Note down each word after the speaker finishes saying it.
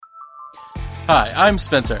Hi, I'm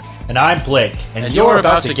Spencer. And I'm Blake, and you're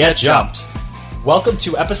about to get jumped. Welcome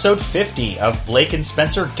to episode 50 of Blake and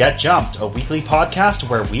Spencer Get Jumped, a weekly podcast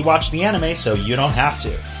where we watch the anime so you don't have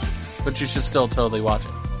to. But you should still totally watch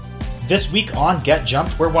it. This week on Get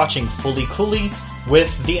Jumped, we're watching Fooly Cooly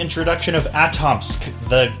with the introduction of Atomsk,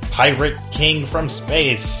 the pirate king from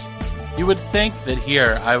space. You would think that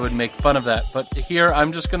here I would make fun of that, but here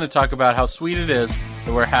I'm just going to talk about how sweet it is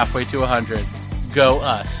that we're halfway to 100. Go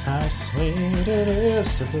us. How sweet it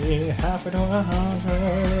is to be halfway to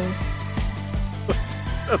 100.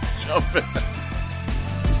 Let's jump in.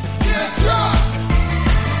 Get drunk!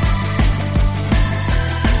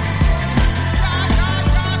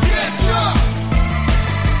 Get drunk!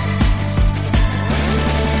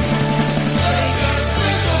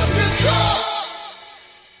 Get drunk!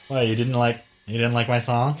 What, you didn't like my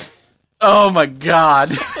song? Oh my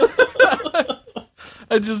god.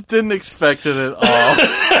 I just didn't expect it at all.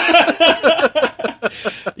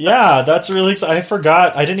 Yeah, that's really exciting. I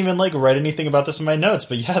forgot. I didn't even write anything about this in my notes,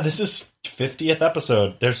 but yeah, this is 50th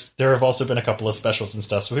episode. There have also been a couple of specials and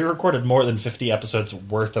stuff, so we recorded more than 50 episodes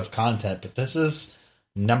worth of content, but this is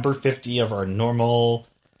number 50 of our normal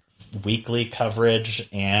weekly coverage,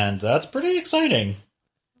 and that's pretty exciting.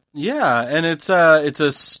 Yeah, and it's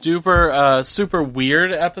a super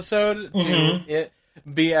weird episode to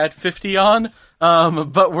be at 50 on.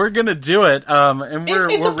 But we're gonna do it. And we're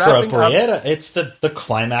wrapping appropriate. up. It's the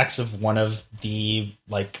climax of one of the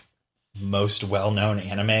most well-known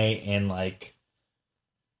anime, and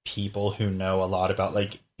people who know a lot about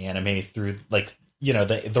anime through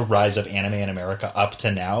the rise of anime in America up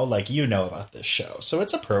to now. You know about this show, so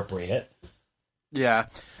it's appropriate. Yeah.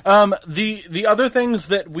 The other things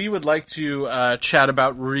that we would like to chat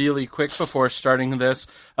about really quick before starting this,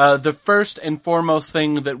 the first and foremost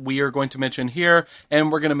thing that we are going to mention here,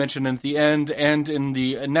 and we're going to mention at the end and in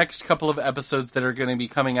the next couple of episodes that are going to be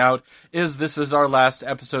coming out, is this is our last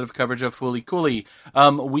episode of coverage of Fooly Cooly.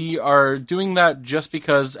 We are doing that just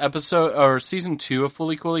because season 2 of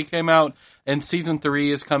Fooly Cooly came out, and season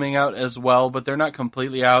 3 is coming out as well, but they're not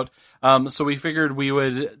completely out. So we figured we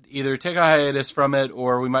would either take a hiatus from it,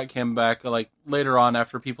 or we might come back later on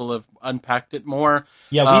after people have unpacked it more.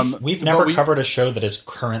 Yeah, we've never covered a show that is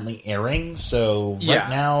currently airing, so right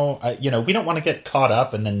now, we don't want to get caught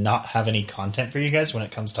up and then not have any content for you guys when it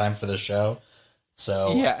comes time for the show.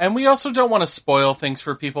 So yeah, and we also don't want to spoil things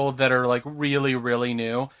for people that are really, really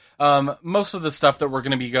new. Most of the stuff that we're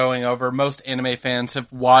going to be going over, most anime fans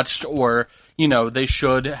have watched, or they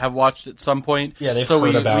should have watched at some point. Yeah, they've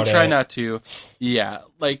heard about it. We try not to. Yeah,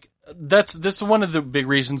 this is one of the big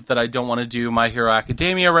reasons that I don't want to do My Hero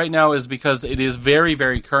Academia right now, is because it is very,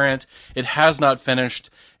 very current. It has not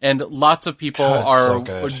finished, and lots of people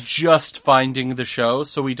are just finding the show,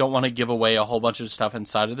 so we don't want to give away a whole bunch of stuff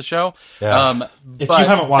inside of the show. Yeah. If you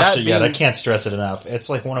haven't watched it yet, I can't stress it enough. It's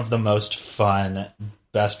one of the most fun,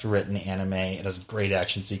 best written anime. It has great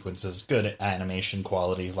action sequences, good animation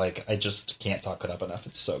quality. I just can't talk it up enough.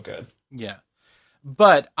 It's so good. Yeah.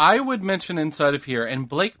 But I would mention inside of here, and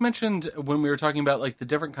Blake mentioned when we were talking about the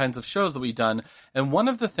different kinds of shows that we've done, and one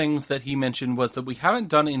of the things that he mentioned was that we haven't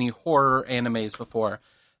done any horror animes before.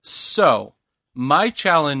 So, my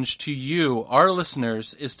challenge to you, our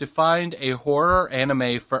listeners, is to find a horror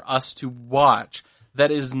anime for us to watch that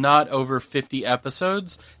is not over 50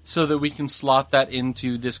 episodes, so that we can slot that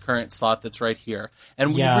into this current slot that's right here.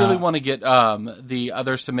 And we really want to get the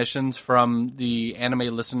other submissions from the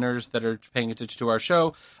anime listeners that are paying attention to our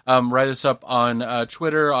show. Write us up on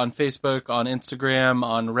Twitter, on Facebook, on Instagram,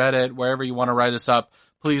 on Reddit, wherever you want to write us up.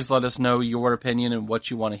 Please let us know your opinion and what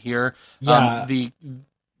you want to hear. Yeah.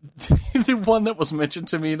 The one that was mentioned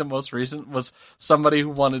to me, the most recent, was somebody who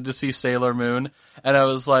wanted to see Sailor Moon, and I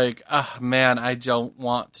was like, man, I don't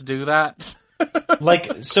want to do that.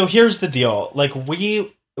 So here's the deal.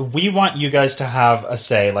 We want you guys to have a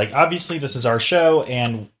say. Obviously this is our show,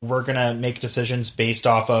 and we're gonna make decisions based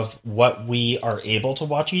off of what we are able to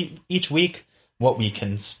watch each week, what we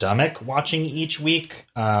can stomach watching each week.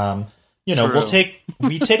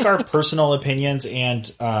 We take our personal opinions and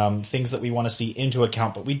things that we want to see into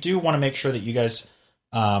account, but we do want to make sure that you guys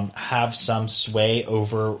have some sway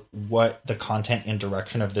over what the content and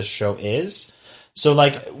direction of this show is. So,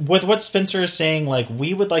 with what Spencer is saying,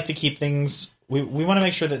 we would like to keep things. We want to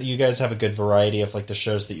make sure that you guys have a good variety of the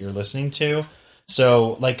shows that you're listening to.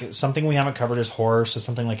 So, something we haven't covered is horror. So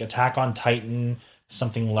something like Attack on Titan,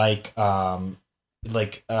 something like what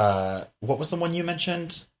was the one you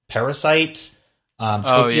mentioned? Parasite,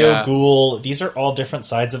 Tokyo Ghoul. These are all different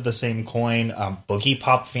sides of the same coin. Boogie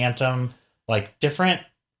Pop Phantom, different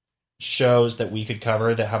shows that we could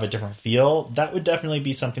cover that have a different feel, that would definitely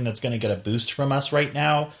be something that's going to get a boost from us right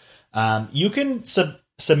now. You can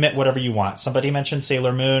submit whatever you want. Somebody mentioned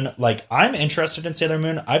Sailor Moon. Like, I'm interested in Sailor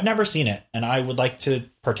Moon. I've never seen it, and I would like to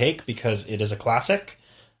partake because it is a classic.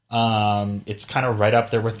 It's kind of right up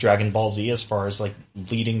there with Dragon Ball Z as far as like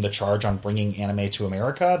leading the charge on bringing anime to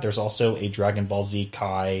America. There's also a Dragon Ball Z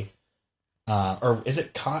Kai, or is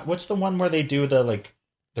it Kai? What's the one where they do the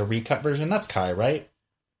recut version? That's Kai, right?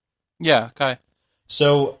 Yeah, Kai.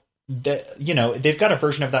 So they've got a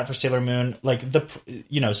version of that for Sailor Moon.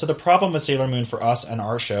 So the problem with Sailor Moon for us and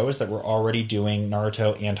our show is that we're already doing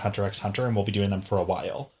Naruto and Hunter x Hunter, and we'll be doing them for a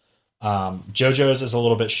while. JoJo's is a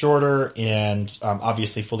little bit shorter, and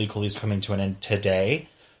obviously Fully Cooley's coming to an end today.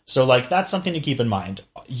 So that's something to keep in mind.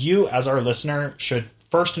 You, as our listener, should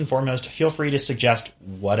first and foremost feel free to suggest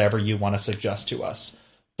whatever you want to suggest to us.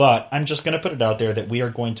 But I'm just going to put it out there that we are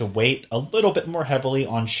going to weight a little bit more heavily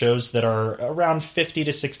on shows that are around 50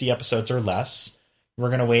 to 60 episodes or less. We're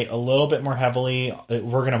going to weight a little bit more heavily.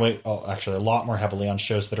 We're going to weight, actually, a lot more heavily on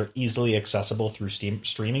shows that are easily accessible through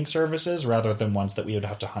streaming services rather than ones that we would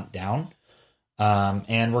have to hunt down.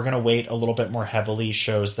 And we're going to weight a little bit more heavily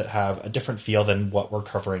shows that have a different feel than what we're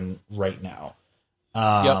covering right now.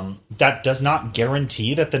 That does not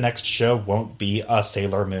guarantee that the next show won't be a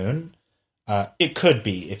Sailor Moon. It could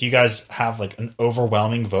be. If you guys have an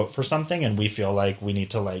overwhelming vote for something and we feel like we need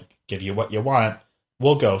to give you what you want,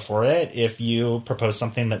 we'll go for it. If you propose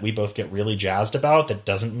something that we both get really jazzed about that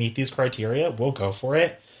doesn't meet these criteria, we'll go for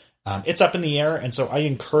it. It's up in the air, and so I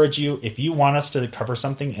encourage you, if you want us to cover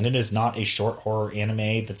something and it is not a short horror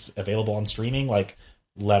anime that's available on streaming,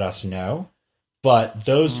 let us know. But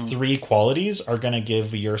those three qualities are going to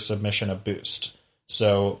give your submission a boost.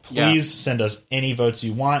 So please send us any votes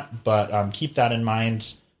you want, but keep that in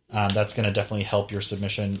mind. That's going to definitely help your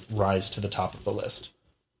submission rise to the top of the list.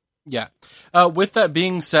 Yeah. With that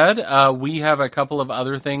being said, we have a couple of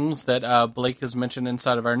other things that Blake has mentioned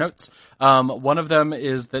inside of our notes. One of them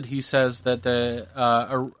is that he says that the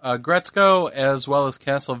Gretzko as well as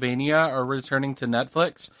Castlevania are returning to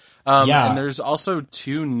Netflix. And there's also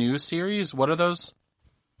 2 new series. What are those?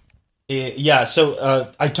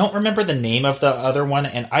 So I don't remember the name of the other one,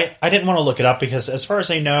 and I didn't want to look it up because as far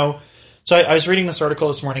as I know, so I was reading this article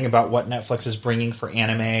this morning about what Netflix is bringing for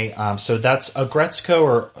anime. So that's Agretsuko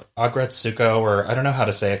or Agretsuko, or I don't know how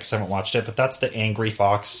to say it because I haven't watched it, but that's the angry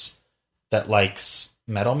fox that likes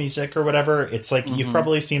metal music or whatever. It's you've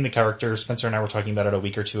probably seen the character. Spencer and I were talking about it a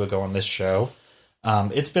week or two ago on this show.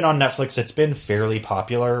 It's been on Netflix. It's been fairly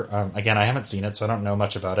popular. Again, I haven't seen it, so I don't know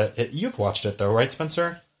much about it. You've watched it though, right,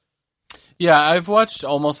 Spencer? Yeah, I've watched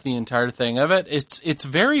almost the entire thing of it. It's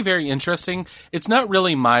very, very interesting. It's not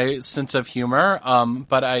really my sense of humor,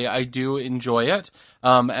 but I do enjoy it.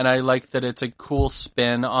 And I like that it's a cool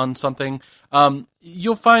spin on something.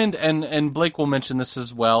 You'll find, and Blake will mention this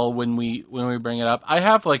as well when we bring it up. I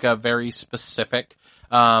have a very specific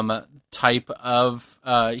type of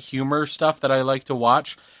humor stuff that I like to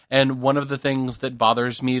watch. And one of the things that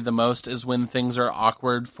bothers me the most is when things are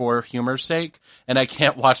awkward for humor's sake, and I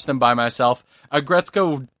can't watch them by myself.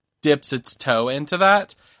 Agretsuko dips its toe into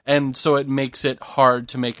that, and so it makes it hard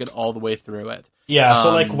to make it all the way through it. Yeah,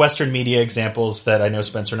 so Western media examples that I know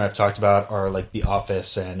Spencer and I have talked about are The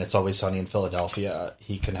Office and It's Always Sunny in Philadelphia.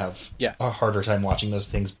 He can have a harder time watching those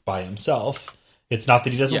things by himself. It's not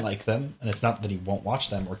that he doesn't like them, and it's not that he won't watch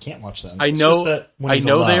them or can't watch them. I know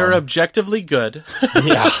they are objectively good.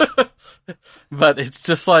 Yeah. But it's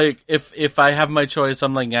just if I have my choice,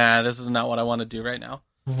 I'm this is not what I want to do right now.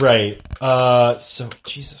 Right. So,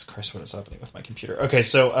 Jesus Christ, what is happening with my computer? Okay,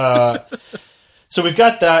 so so we've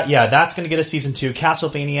got that. Yeah, that's going to get a season 2.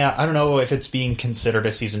 Castlevania, I don't know if it's being considered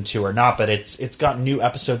a season 2 or not, but it's got new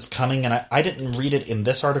episodes coming, and I didn't read it in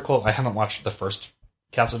this article. I haven't watched the first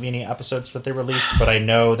Castlevania episodes that they released, but I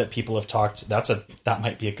know that people have talked. That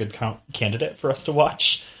might be a good candidate for us to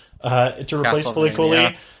watch to replace Fully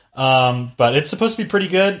Cooley. But it's supposed to be pretty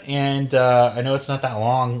good, and I know it's not that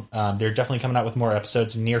long. They're definitely coming out with more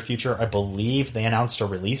episodes in the near future. I believe they announced a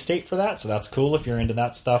release date for that, so that's cool if you're into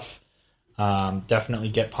that stuff. Definitely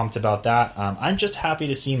get pumped about that. I'm just happy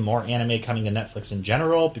to see more anime coming to Netflix in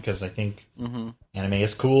general because I think anime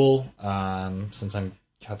is cool. Since I'm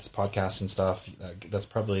got this podcast and stuff, that's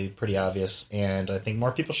probably pretty obvious, and I think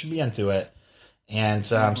more people should be into it. And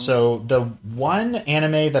so the one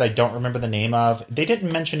anime that I don't remember the name of, they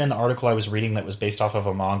didn't mention in the article I was reading that was based off of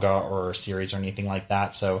a manga or a series or anything like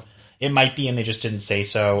that, so it might be, and they just didn't say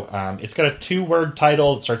so. It's got a 2-word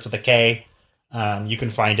title. It starts with a K. You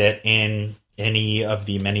can find it in any of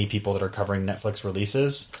the many people that are covering Netflix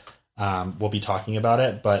releases. we'll be talking about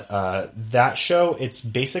it. But that show, it's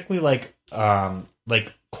basically like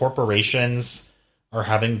corporations are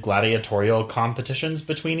having gladiatorial competitions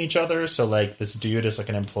between each other. So like this dude is like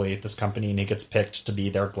an employee at this company and he gets picked to be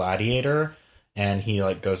their gladiator and he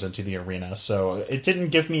like goes into the arena. So it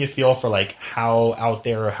didn't give me a feel for like how out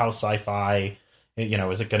there or how sci-fi, you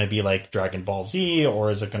know, is it going to be like Dragon Ball Z or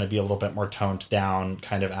is it going to be a little bit more toned down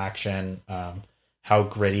kind of action? How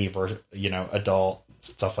gritty versus, you know, adult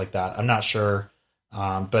stuff like that. I'm not sure.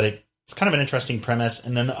 But it's kind of an interesting premise.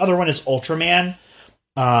 And then the other one is Ultraman.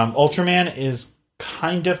 Ultraman is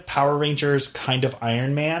kind of Power Rangers, kind of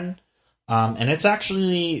Iron Man. And it's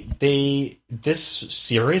actually, this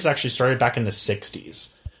series actually started back in the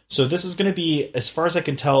 60s. So this is going to be, as far as I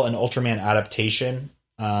can tell, an Ultraman adaptation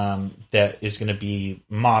that is going to be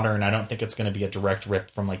modern. I don't think it's going to be a direct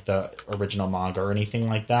rip from like the original manga or anything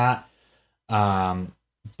like that.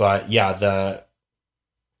 But yeah,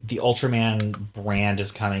 the Ultraman brand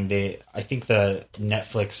is coming. I think the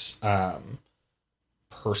Netflix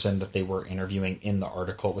person that they were interviewing in the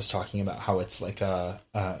article was talking about how it's like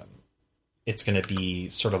it's going to be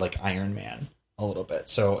sort of like Iron Man a little bit.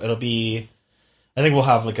 So it'll be, I think we'll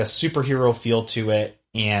have like a superhero feel to it,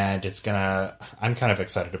 and I'm kind of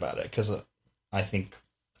excited about it because I think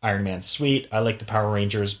Iron Man's sweet. I like the Power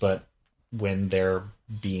Rangers, but when they're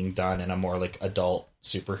being done in a more like adult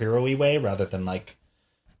superhero-y way rather than like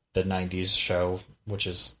the 90s show, which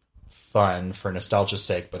is fun for nostalgia's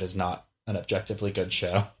sake, but is not an objectively good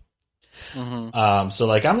show. Mm-hmm. So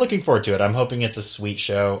like I'm looking forward to it. I'm hoping it's a sweet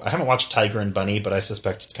show. I haven't watched Tiger and Bunny, but I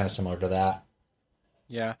suspect it's kind of similar to that.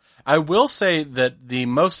 Yeah. I will say that the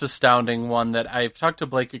most astounding one that I've talked to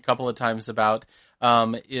Blake a couple of times about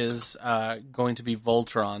is going to be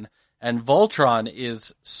Voltron. And Voltron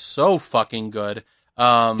is so fucking good.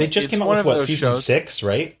 They just came out with season 6,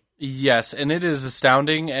 right? Yes, and it is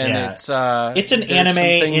astounding, and it's an anime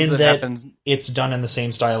in that it's done in the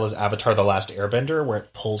same style as Avatar: The Last Airbender, where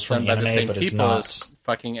it pulls from anime, but it's not as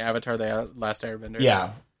fucking Avatar: The Last Airbender.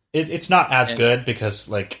 Yeah, it's not as good because,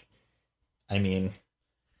 like, I mean,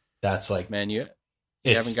 that's like, man, you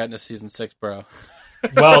haven't gotten to season 6, bro.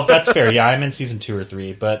 Well, that's fair. Yeah, I'm in season 2 or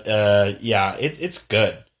 3, but yeah, it's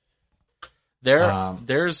good.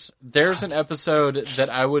 There's an episode that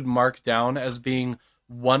I would mark down as being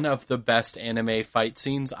one of the best anime fight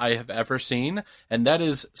scenes I have ever seen, and that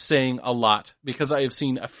is saying a lot because I have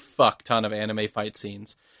seen a fuck ton of anime fight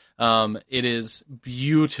scenes. It is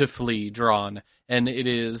beautifully drawn, and it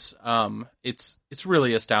is it's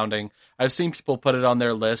really astounding. I've seen people put it on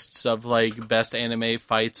their lists of like best anime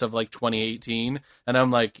fights of like 2018, and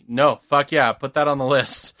I'm like, no, fuck yeah, put that on the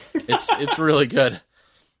list. It's really good.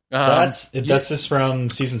 That's this from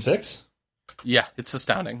season 6? Yeah, it's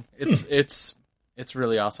astounding. It's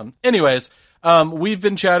really awesome. Anyways, we've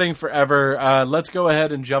been chatting forever. Let's go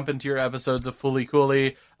ahead and jump into your episodes of Fooly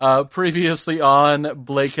Cooly. Previously on,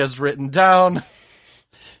 Blake has written down.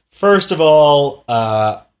 First of all,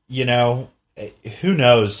 you know, who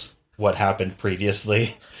knows what happened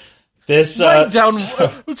previously? Write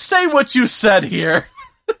down. Say what you said here.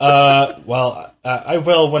 Well, I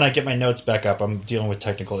will when I get my notes back up. I'm dealing with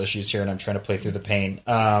technical issues here, and I'm trying to play through the pain.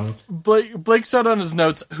 Blake said on his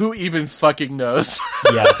notes, "Who even fucking knows?"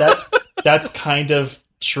 Yeah, that's kind of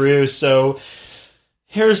true. So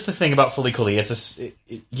here's the thing about Fooly Cooly. It's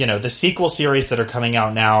the sequel series that are coming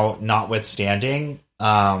out now, notwithstanding,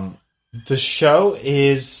 the show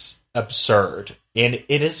is absurd. And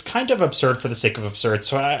it is kind of absurd for the sake of absurd.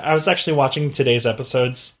 So I was actually watching today's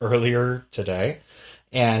episodes earlier today.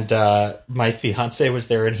 And my fiance was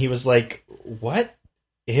there, and he was like, what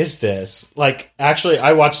is this? Like, actually,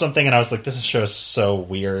 I watched something, and I was like, this show is so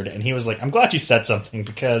weird. And he was like, I'm glad you said something,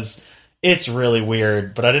 because it's really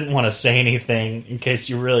weird, but I didn't want to say anything in case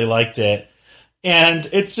you really liked it. And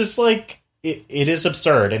it's just like, it is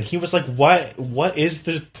absurd. And he was like, what is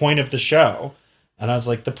the point of the show? And I was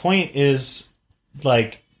like, the point is,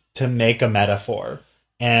 like, to make a metaphor.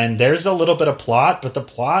 And there's a little bit of plot, but the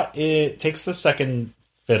plot, it takes the second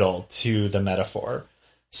fiddle to the metaphor.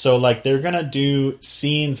 So like they're gonna do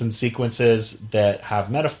scenes and sequences that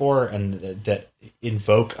have metaphor and that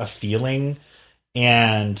invoke a feeling,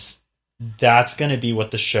 and that's gonna be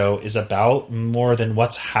what the show is about more than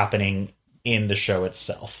what's happening in the show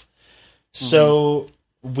itself. Mm-hmm. So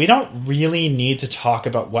we don't really need to talk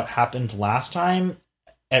about what happened last time,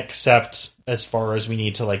 except as far as we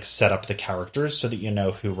need to like set up the characters so that you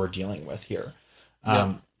know who we're dealing with here.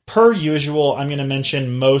 Yeah. Per usual, I'm going to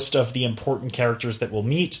mention most of the important characters that we'll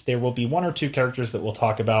meet. There will be one or two characters that we'll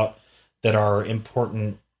talk about that are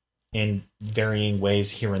important in varying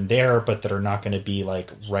ways here and there, but that are not going to be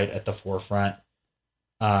like right at the forefront.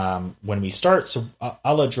 when we start, so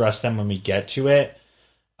I'll address them when we get to it.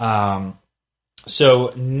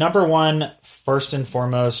 So number one, first and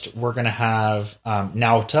foremost, we're going to have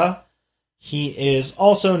Naota. He is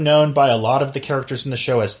also known by a lot of the characters in the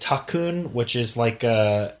show as Takun, which is like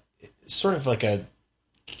a sort of like a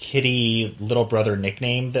kitty little brother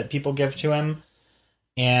nickname that people give to him.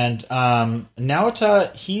 And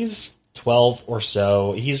Naota, he's 12 or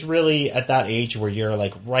so. He's really at that age where you're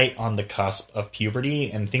like right on the cusp of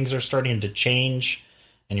puberty and things are starting to change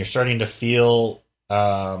and you're starting to feel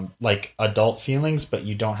like adult feelings, but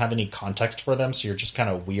you don't have any context for them. So you're just kind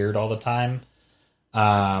of weird all the time.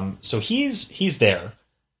 So he's there,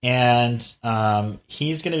 and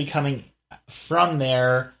he's going to be coming from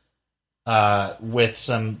there with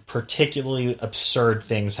some particularly absurd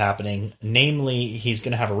things happening. Namely, he's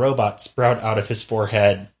going to have a robot sprout out of his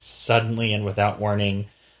forehead suddenly and without warning.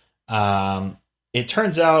 It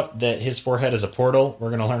turns out that his forehead is a portal.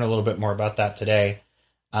 We're going to learn a little bit more about that today.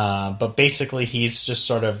 But basically, he's just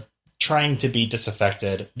sort of trying to be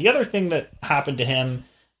disaffected. The other thing that happened to him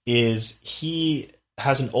is he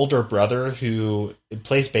has an older brother who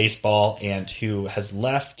plays baseball and who has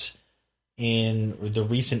left in the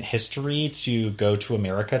recent history to go to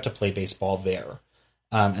America to play baseball there.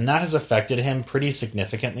 And that has affected him pretty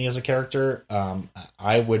significantly as a character.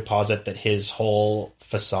 I would posit that his whole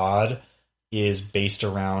facade is based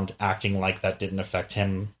around acting like that didn't affect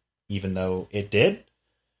him, even though it did.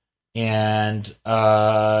 And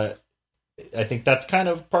I think that's kind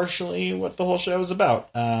of partially what the whole show is about.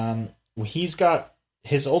 He's got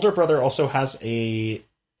his older brother also has a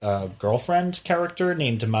girlfriend character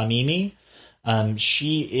named Mamimi.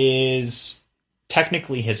 She is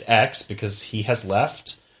technically his ex because he has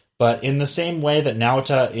left, but in the same way that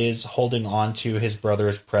Naota is holding on to his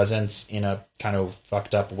brother's presence in a kind of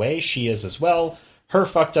fucked up way, she is as well. Her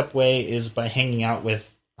fucked up way is by hanging out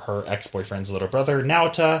with her ex-boyfriend's little brother,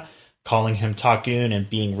 Naota, calling him Takun and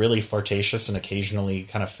being really flirtatious and occasionally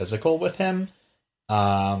kind of physical with him.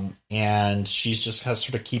 And she's just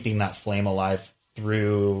sort of keeping that flame alive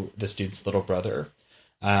through this dude's little brother.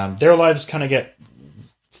 Their lives kind of get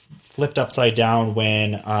flipped upside down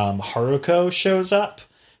when Haruko shows up.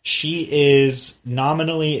 She is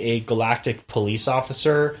nominally a galactic police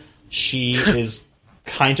officer. She is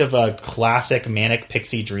kind of a classic manic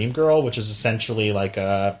pixie dream girl, which is essentially like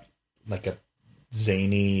a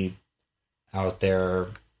zany out there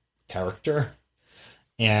character.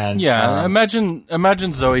 And yeah, imagine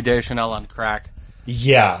Zooey Deschanel on crack.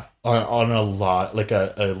 Yeah, on a lot, like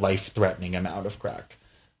a life-threatening amount of crack.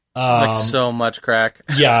 Like so much crack.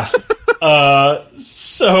 Yeah.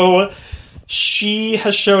 So she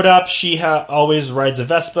has showed up. She always rides a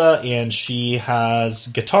Vespa, and she has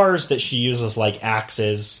guitars that she uses like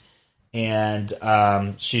axes. And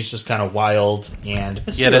she's just kind of wild and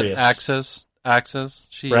mysterious. Get it? Axes.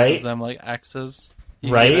 She uses them like axes.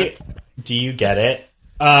 Right? Do you get it?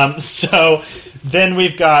 So then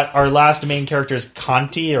we've got our last main character is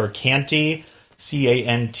Canti or Canti,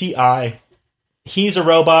 Canti. He's a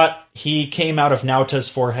robot. He came out of Naota's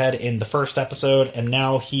forehead in the first episode, and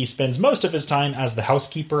now he spends most of his time as the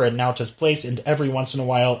housekeeper at Naota's place, and every once in a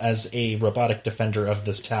while as a robotic defender of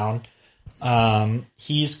this town.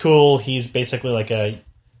 He's cool. He's basically like a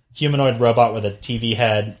humanoid robot with a TV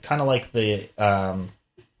head, kind of like the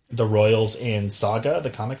Royals in Saga, the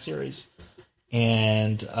comic series.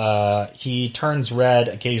 And he turns red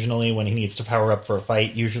occasionally when he needs to power up for a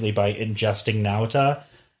fight, usually by ingesting Naota.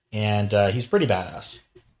 And he's pretty badass.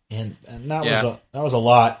 And that was a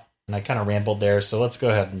lot, and I kind of rambled there, so let's go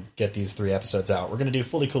ahead and get these 3 episodes out. We're going to do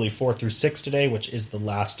Fooly Cooly 4 through 6 today, which is the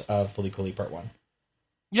last of Fooly Cooly Part 1.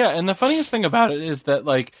 Yeah, and the funniest thing about it is that,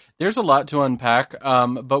 like, there's a lot to unpack,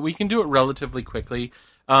 but we can do it relatively quickly.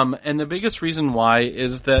 And the biggest reason why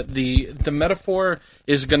is that the metaphor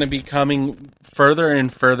is going to be coming further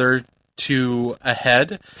and further to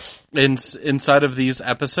ahead inside of these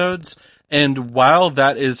episodes. And while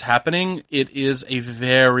that is happening, it is a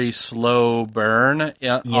very slow burn on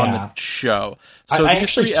the show. So I these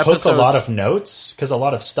actually 3 took episodes, a lot of notes because a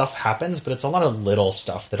lot of stuff happens, but it's a lot of little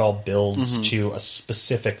stuff that all builds to a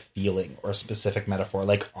specific feeling or a specific metaphor.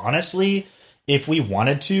 Like, honestly, if we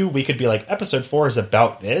wanted to, we could be like, episode 4 is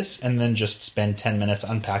about this, and then just spend 10 minutes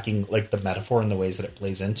unpacking like the metaphor and the ways that it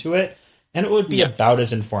plays into it. And it would be about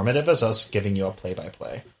as informative as us giving you a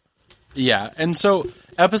play-by-play. Yeah, and so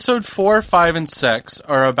episode 4, 5, and 6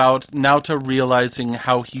 are about Naota realizing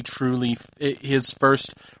how he truly, his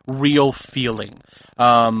first real feeling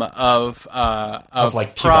of like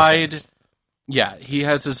like pride. pubescence. Yeah, he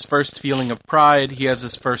has his first feeling of pride, he has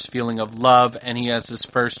his first feeling of love, and he has his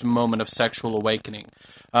first moment of sexual awakening.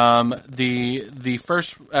 The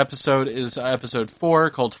first episode is episode 4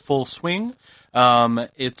 called Full Swing.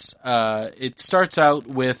 It starts out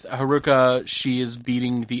with Haruka. She is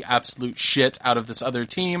beating the absolute shit out of this other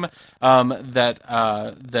team, that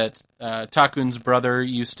Takun's brother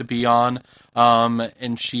used to be on.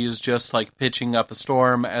 And she is just like pitching up a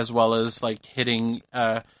storm as well as like hitting,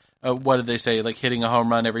 what did they say? Like hitting a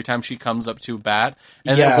home run every time she comes up to bat.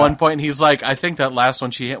 And Yeah. at one point he's like, I think that last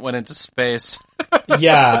one she hit went into space.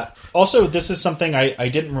 Yeah. Also, this is something I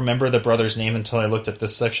didn't remember the brother's name until I looked at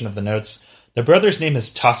this section of the notes. The brother's name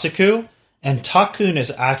is Tasuku, and Takun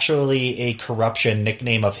is actually a corruption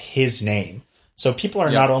nickname of his name. So people are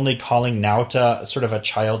Yeah. not only calling Naota sort of a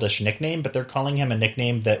childish nickname, but they're calling him a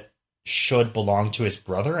nickname that should belong to his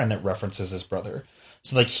brother and that references his brother.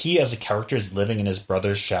 So like he as a character is living in his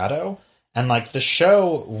brother's shadow. And like the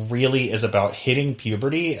show really is about hitting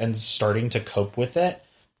puberty and starting to cope with it.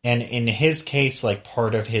 And in his case, like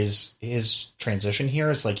part of his transition here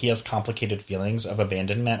is like he has complicated feelings of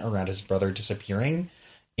abandonment around his brother disappearing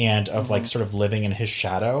and of like sort of living in his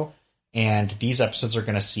shadow. And these episodes are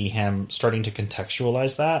going to see him starting to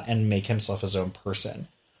contextualize that and make himself his own person.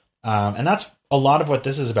 And that's a lot of what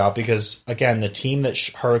this is about because, again, the team that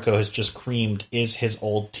Haruko has just creamed is his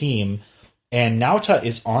old team. And Naota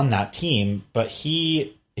is on that team, but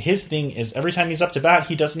his thing is every time he's up to bat,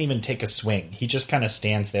 he doesn't even take a swing. He just kind of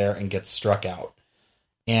stands there and gets struck out.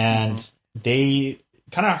 And they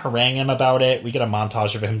kind of harangue him about it. We get a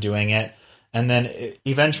montage of him doing it. And then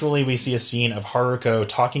eventually we see a scene of Haruko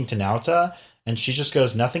talking to Naota, and she just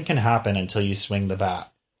goes, "Nothing can happen until you swing the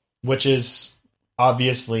bat," which is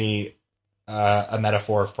obviously a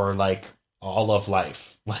metaphor for like all of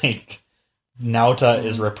life. Like Naota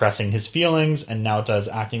is repressing his feelings, and Naota is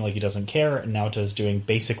acting like he doesn't care, and Naota is doing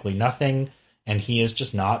basically nothing, and he is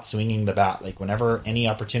just not swinging the bat. Like whenever any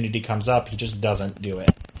opportunity comes up, he just doesn't do it.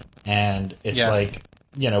 And it's like,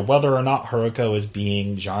 you know, whether or not Haruko is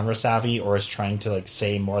being genre savvy or is trying to like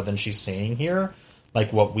say more than she's saying here,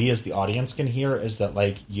 like what we as the audience can hear is that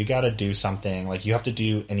like you got to do something, like you have to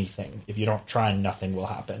do anything. If you don't try, nothing will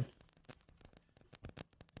happen.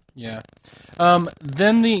 Yeah.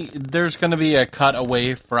 Then there's going to be a cut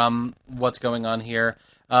away from what's going on here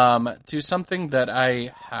to something that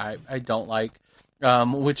I don't like,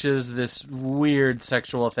 which is this weird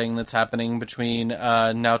sexual thing that's happening between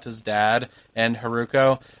Naota's dad and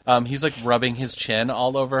Haruko. He's like rubbing his chin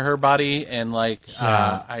all over her body, and like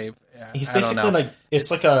He's I don't basically know. like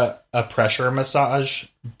it's like a pressure massage,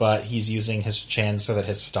 but he's using his chin so that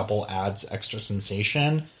his stubble adds extra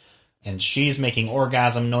sensation. And she's making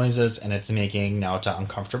orgasm noises, and it's making Naota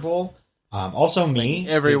uncomfortable. Also, me.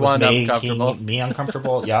 Everyone it was making uncomfortable. Me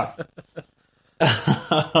uncomfortable, yeah.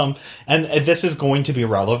 And this is going to be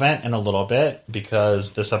relevant in a little bit,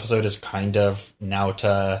 because this episode is kind of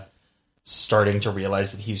Naota starting to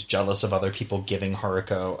realize that he's jealous of other people giving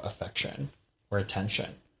Haruko affection or attention.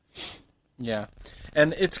 Yeah.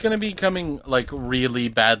 And it's going to be coming, like, really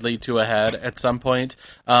badly to a head at some point.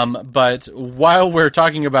 But while we're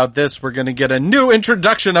talking about this, we're going to get a new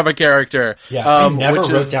introduction of a character. Yeah, I never which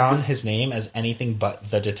wrote is down his name as anything but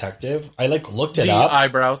the detective. I, like, looked it the up.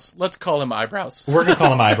 eyebrows. Let's call him Eyebrows. We're going to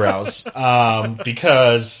call him Eyebrows,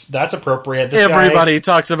 because that's appropriate. This Everybody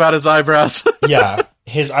talks about his eyebrows. yeah,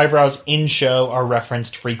 his eyebrows in show are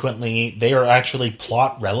referenced frequently. They are actually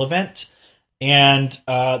plot relevant. And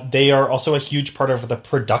they are also a huge part of the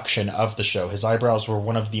production of the show. His eyebrows were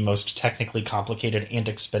one of the most technically complicated and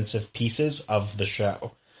expensive pieces of the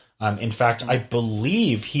show. In fact, I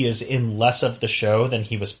believe he is in less of the show than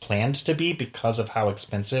he was planned to be because of how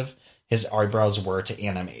expensive his eyebrows were to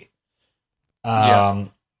animate.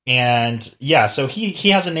 And yeah, so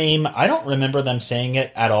he has a name. I don't remember them saying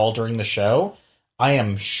it at all during the show. I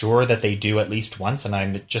am sure that they do at least once, and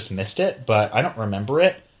I just missed it, but I don't remember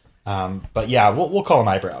it. But yeah, we'll call him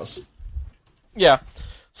Eyebrows. Yeah.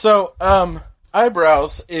 So,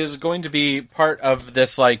 Eyebrows is going to be part of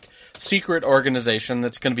this, like, secret organization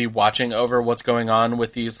that's going to be watching over what's going on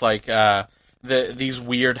with these, like, these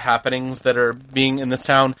weird happenings that are being in this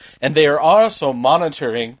town. And they are also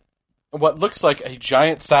monitoring what looks like a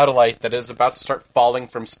giant satellite that is about to start falling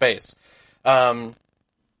from space. Earlier,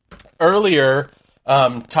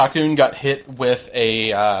 Takun got hit with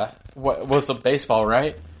what was a baseball,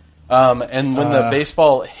 right? And when the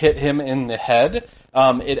baseball hit him in the head,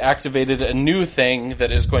 it activated a new thing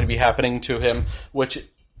that is going to be happening to him, which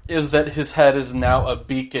is that his head is now a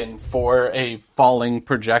beacon for a falling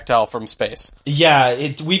projectile from space.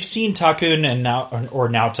 Yeah, we've seen Takun and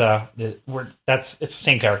Naota. It's the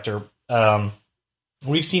same character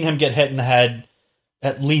we've seen him get hit in the head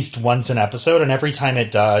at least once an episode, and every time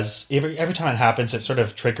it does, every time it happens, it sort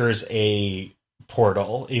of triggers a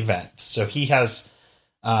portal event. So he has,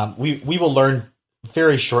 we will learn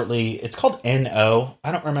very shortly. It's called NO.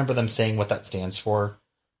 I don't remember them saying what that stands for.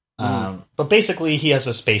 But basically, he has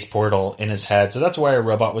a space portal in his head, so that's why a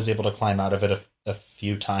robot was able to climb out of it a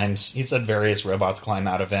few times. He's had various robots climb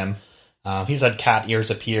out of him. He's had cat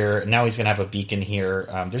ears appear, and now he's going to have a beacon here.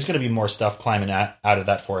 There's going to be more stuff climbing out of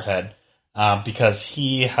that forehead because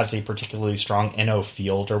he has a particularly strong NO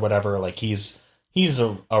field or whatever. Like he's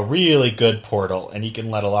a really good portal, and he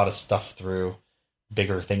can let a lot of stuff through.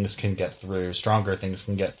 Bigger things can get through, stronger things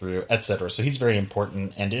can get through, etc. So he's very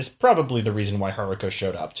important and is probably the reason why Haruko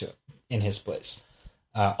showed up in his place.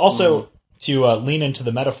 To lean into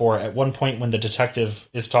the metaphor, at one point when the detective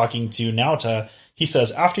is talking to Naota, he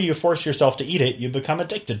says, after you force yourself to eat it, you become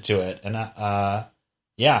addicted to it. And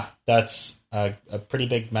that's a pretty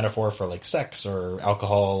big metaphor for like sex or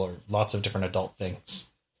alcohol or lots of different adult things.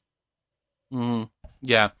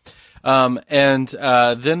 Yeah. And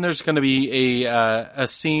then there's going to be a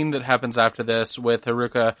scene that happens after this with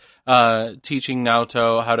Haruka teaching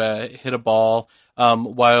Naoto how to hit a ball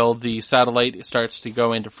while the satellite starts to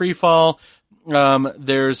go into free fall.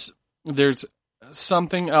 There's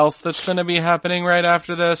something else that's going to be happening right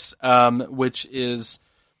after this, which is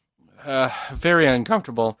very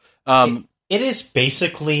uncomfortable. It is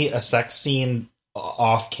basically a sex scene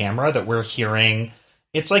off camera that we're hearing.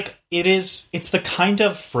 It's the kind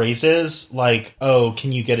of phrases like, oh,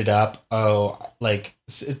 can you get it up? Oh, like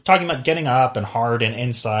talking about getting up and hard and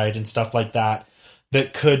inside and stuff like that.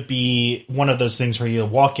 That could be one of those things where you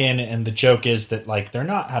walk in and the joke is that like, they're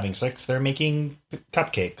not having sex, they're making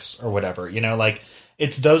cupcakes or whatever, like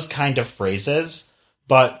it's those kind of phrases.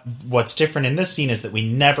 But what's different in this scene is that we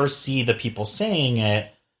never see the people saying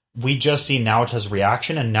it. We just see Naota's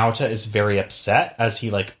reaction, and Naota is very upset as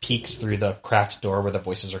he like peeks through the cracked door where the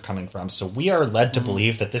voices are coming from. So we are led to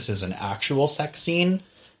believe that this is an actual sex scene,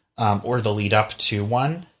 or the lead up to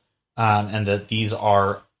one, and that these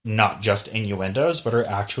are not just innuendos, but are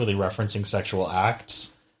actually referencing sexual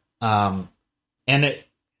acts. And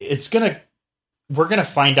we're gonna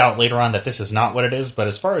find out later on that this is not what it is. But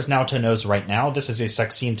as far as Naota knows right now, this is a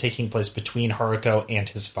sex scene taking place between Haruko and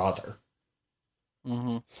his father.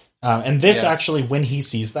 And this actually, when he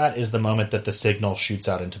sees that, is the moment that the signal shoots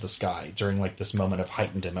out into the sky during like this moment of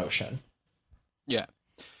heightened emotion. Yeah.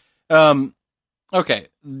 Okay.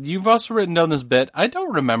 You've also written down this bit. I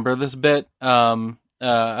don't remember this bit. Apparently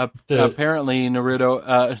Naruto.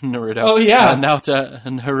 Oh yeah. Naota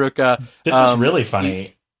and Haruka. This is really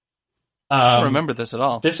funny. I don't remember this at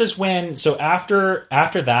all. This is when, so after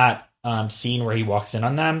that scene where he walks in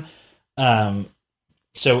on them,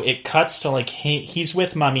 so it cuts to like he's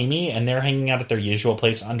with Mamimi and they're hanging out at their usual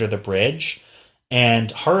place under the bridge, and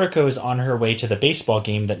Haruko is on her way to the baseball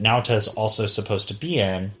game that Naota is also supposed to be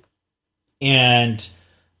in, and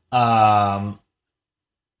Haruko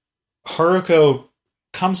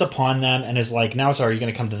comes upon them and is like, Naota, are you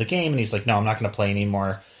going to come to the game? And he's like, no, I'm not going to play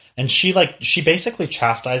anymore. And she basically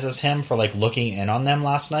chastises him for like looking in on them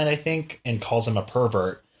last night, I think, and calls him a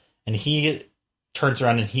pervert. And he turns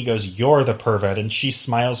around and he goes, you're the pervert. And she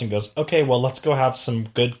smiles and goes, okay, well, let's go have some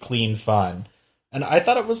good, clean fun. And I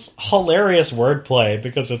thought it was hilarious wordplay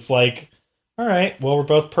because it's like, all right, well, we're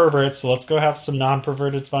both perverts, so let's go have some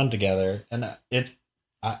non-perverted fun together. And it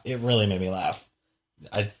really made me laugh.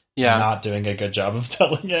 I'm not doing a good job of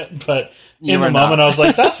telling it, but in the moment I was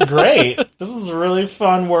like, that's great. This is really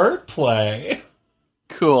fun wordplay.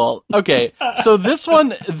 Cool. Okay, so this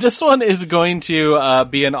one is going to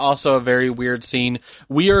be also a very weird scene.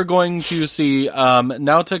 We are going to see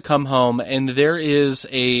Naota come home, and there is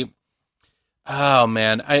a... Oh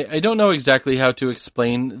man, I don't know exactly how to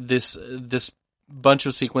explain this bunch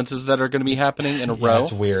of sequences that are going to be happening in a row.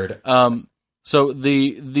 It's weird. So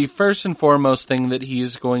the first and foremost thing that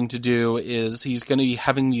he's going to do is he's going to be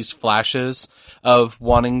having these flashes of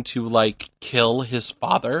wanting to like kill his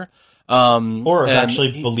father. Or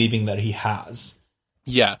actually believing that he has.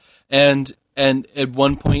 Yeah. And at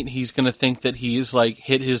one point he's going to think that he's like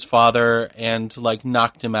hit his father and like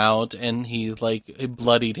knocked him out and he like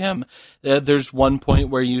bloodied him. There's one point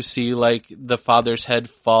where you see like the father's head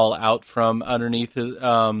fall out from underneath his,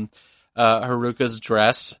 Haruka's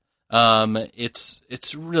dress.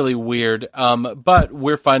 It's really weird. But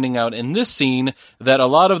we're finding out in this scene that a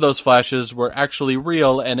lot of those flashes were actually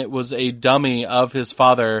real and it was a dummy of his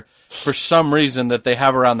father for some reason that they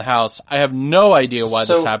have around the house. I have no idea why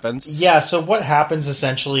this happens. Yeah, so what happens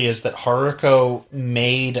essentially is that Haruko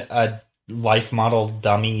made a life model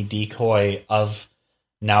dummy decoy of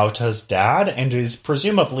Naota's dad and is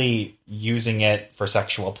presumably using it for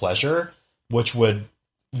sexual pleasure, which would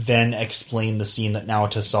then explain the scene that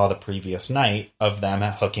Naota saw the previous night of them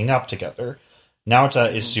hooking up together.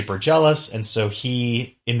 Naota is super jealous, and so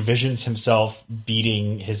he envisions himself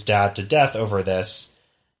beating his dad to death over this,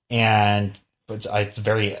 and it's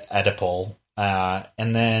very Oedipal.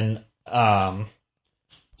 And then,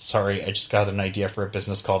 sorry, I just got an idea for a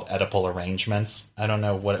business called Oedipal Arrangements. I don't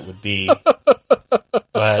know what it would be,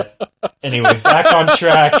 but anyway, back on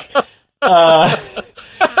track.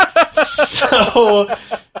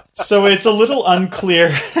 So it's a little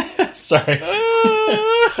unclear. Sorry.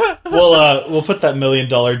 We'll put that $1 million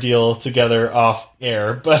deal together off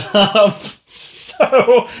air, but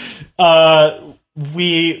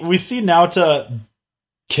we see Naota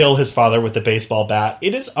kill his father with the baseball bat.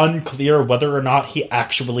 It is unclear whether or not he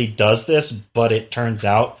actually does this, but it turns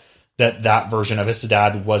out that version of his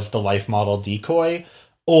dad was the life model decoy,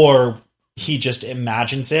 or he just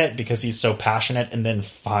imagines it because he's so passionate and then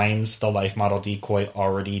finds the life model decoy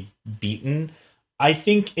already beaten. I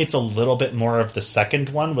think it's a little bit more of the second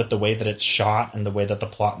one with the way that it's shot and the way that the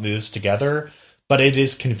plot moves together, but it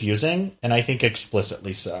is confusing, and I think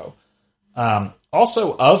explicitly so.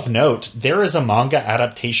 Also, of note, there is a manga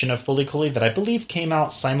adaptation of Fooly Cooly that I believe came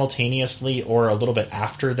out simultaneously or a little bit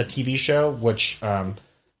after the TV show, which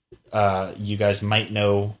you guys might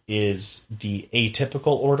know is the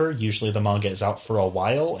atypical order. Usually the manga is out for a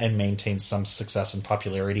while and maintains some success and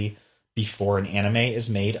popularity before an anime is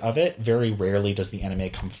made of it. Very rarely does the anime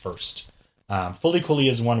come first. Fooly Cooly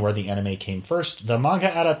is one where the anime came first. The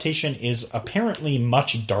manga adaptation is apparently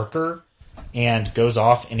much darker and goes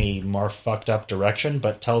off in a more fucked up direction,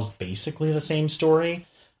 but tells basically the same story.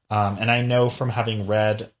 And I know from having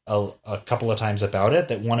read a couple of times about it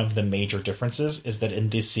that one of the major differences is that in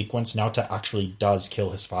this sequence, Naota actually does kill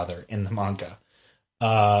his father in the manga.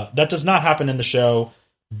 That does not happen in the show.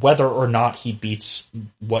 Whether or not he beats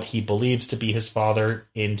what he believes to be his father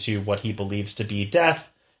into what he believes to be death,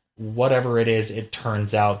 whatever it is, it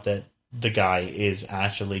turns out that the guy is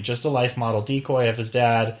actually just a life model decoy of his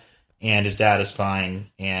dad, and his dad is fine,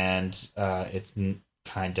 and it's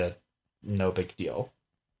kind of no big deal.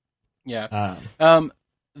 Yeah.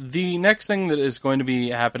 The next thing that is going to be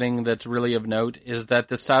happening that's really of note is that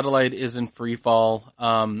the satellite is in free fall.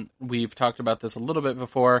 We've talked about this a little bit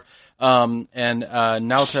before, and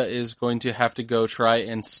Naota is going to have to go try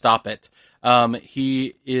and stop it.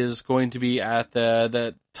 He is going to be at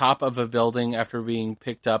the top of a building after being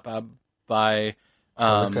picked up by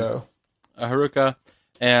Haruka,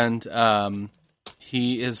 and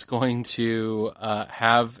he is going to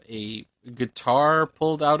have a guitar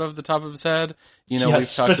pulled out of the top of his head. You know, we've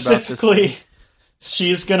talked specifically, about this.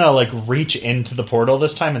 She's gonna like reach into the portal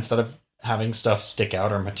this time instead of having stuff stick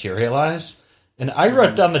out or materialize. And I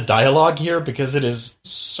wrote down the dialogue here because it is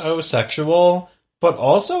so sexual, but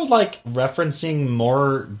also like referencing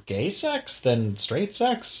more gay sex than straight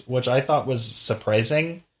sex, which I thought was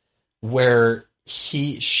surprising. Where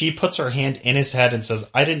she puts her hand in his head and says,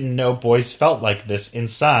 "I didn't know boys felt like this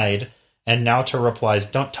inside." And Naota replies,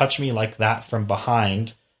 "Don't touch me like that from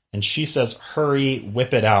behind." And she says, "Hurry,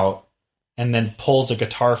 whip it out," and then pulls a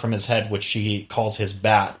guitar from his head, which she calls his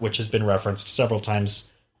bat, which has been referenced several times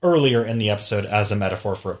earlier in the episode as a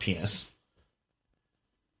metaphor for a penis.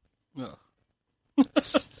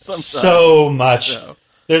 So much. So.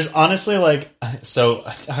 There's honestly so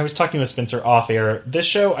I was talking with Spencer off air. This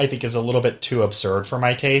show, I think, is a little bit too absurd for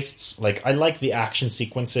my tastes. Like, I like the action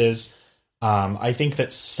sequences. I think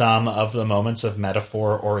that some of the moments of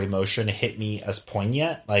metaphor or emotion hit me as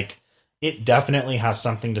poignant. Like, it definitely has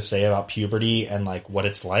something to say about puberty and like what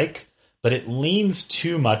it's like, but it leans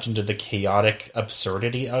too much into the chaotic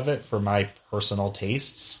absurdity of it for my personal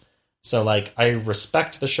tastes. So like, I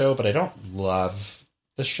respect the show, but I don't love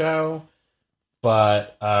the show.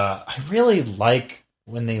 But I really like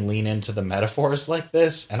when they lean into the metaphors like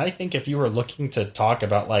this. And I think if you were looking to talk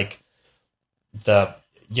about like the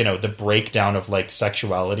breakdown of like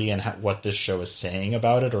sexuality and what this show is saying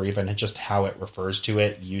about it, or even just how it refers to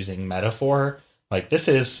it using metaphor, like this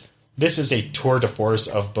is a tour de force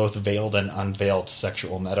of both veiled and unveiled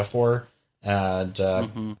sexual metaphor, and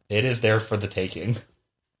it is there for the taking.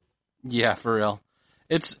 Yeah, for real.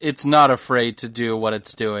 It's not afraid to do what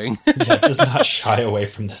it's doing. Yeah, it does not shy away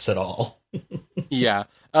from this at all. Yeah.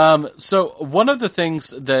 So one of the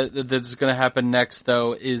things that's going to happen next,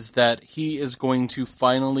 though, is that he is going to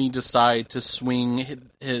finally decide to swing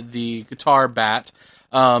the guitar bat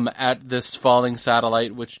at this falling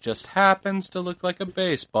satellite, which just happens to look like a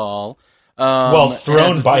baseball.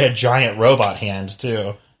 Thrown by a giant robot hand,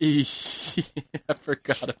 too. I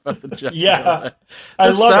forgot about the giant Yeah, robot.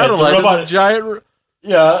 I The love it. The satellite is robot, a giant...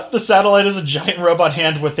 yeah, the satellite is a giant robot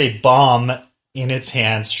hand with a bomb in its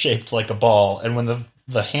hands shaped like a ball, and when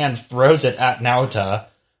the hand throws it at Naota,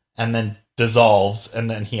 and then dissolves, and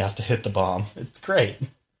then he has to hit the bomb. It's great.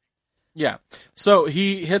 Yeah. So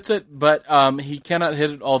he hits it, but he cannot hit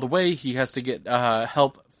it all the way. He has to get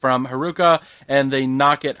help from Haruka, and they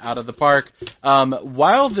knock it out of the park.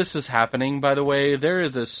 While this is happening, by the way, there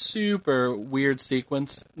is a super weird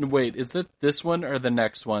sequence. Wait, is that this one or the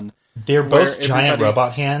next one? They're both Where giant everybody's-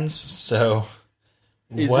 robot hands, so...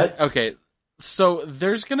 Is what? it? Okay. So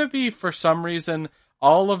there's going to be, for some reason,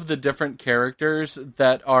 all of the different characters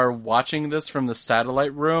that are watching this from the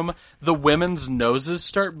satellite room, the women's noses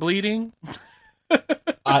start bleeding.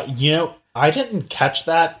 I didn't catch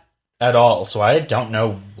that at all, so I don't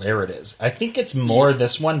know where it is. I think it's more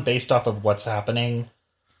this one based off of what's happening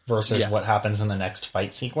versus what happens in the next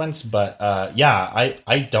fight sequence, but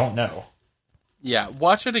I don't know. Yeah,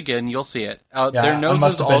 watch it again. You'll see it. Yeah, Their I noses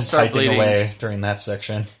must have all been start typing bleeding. away during that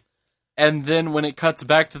section. And then when it cuts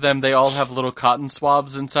back to them, they all have little cotton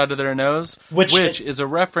swabs inside of their nose, Which is a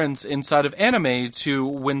reference inside of anime to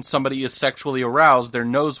when somebody is sexually aroused, their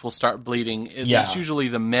nose will start bleeding. It's usually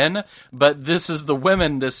the men, but this is the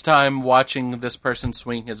women this time watching this person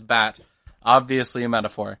swing his bat. Obviously a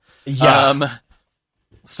metaphor. Yeah.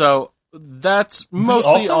 So that's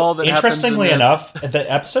mostly all that happens. Interestingly in this. enough,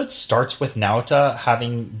 the episode starts with Naota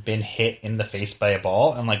having been hit in the face by a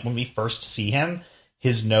ball, and like when we first see him,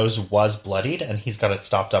 his nose was bloodied, and he's got it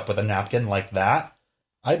stopped up with a napkin like that.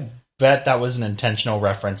 I bet that was an intentional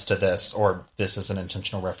reference to this, or this is an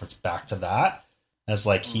intentional reference back to that. As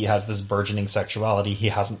like he has this burgeoning sexuality, he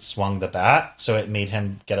hasn't swung the bat, so it made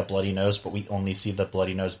him get a bloody nose, but we only see the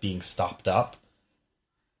bloody nose being stopped up.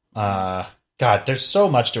 God, there's so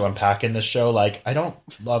much to unpack in this show. Like, I don't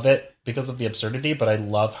love it because of the absurdity, but I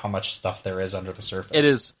love how much stuff there is under the surface. It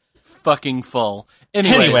is fucking full.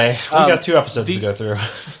 Anyway, we got 2 episodes to go through.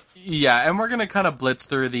 Yeah, and we're going to kind of blitz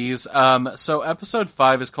through these. So episode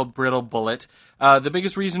 5 is called Brittle Bullet. The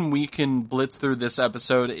biggest reason we can blitz through this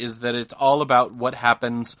episode is that it's all about what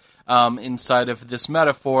happens inside of this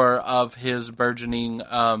metaphor of his burgeoning,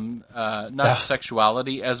 not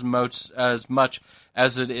sexuality as much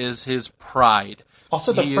as it is his pride.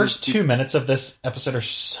 Also, the first 2 minutes of this episode are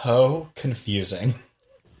so confusing.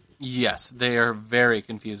 Yes, they are very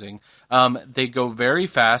confusing. They go very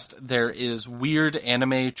fast. There is weird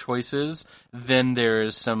anime choices. Then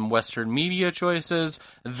there's some Western media choices.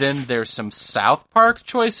 Then there's some South Park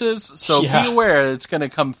choices. So be aware it's going to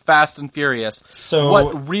come fast and furious. So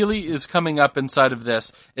what really is coming up inside of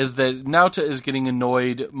this is that Naota is getting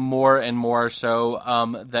annoyed more and more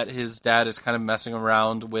so that his dad is kind of messing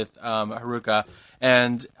around with Haruka.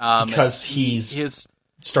 And because he's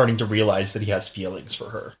starting to realize that he has feelings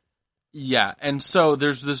for her. Yeah, and so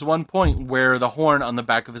there's this one point where the horn on the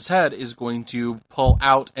back of his head is going to pull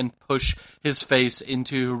out and push his face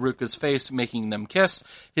into Haruka's face, making them kiss.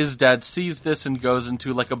 His dad sees this and goes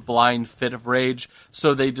into like a blind fit of rage,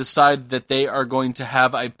 so they decide that they are going to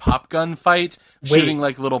have a pop gun fight, shooting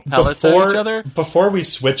like little pellets at each other. Before we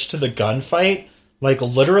switch to the gunfight, like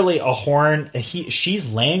literally a horn,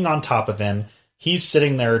 she's laying on top of him, he's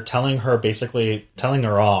sitting there telling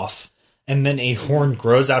her off. And then a horn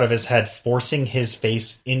grows out of his head, forcing his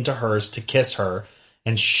face into hers to kiss her.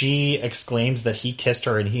 And she exclaims that he kissed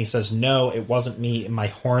her, and he says, "No, it wasn't me. My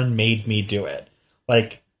horn made me do it."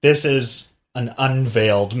 Like, this is an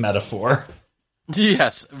unveiled metaphor.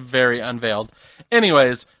 Yes, very unveiled.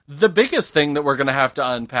 Anyways, the biggest thing that we're going to have to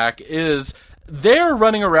unpack is they're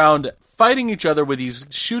running around fighting each other with these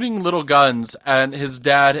shooting little guns, and his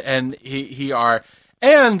dad and he are...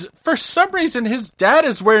 And for some reason, his dad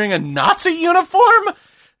is wearing a Nazi uniform.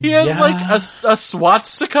 He has like a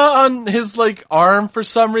swastika on his like arm for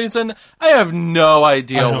some reason. I have no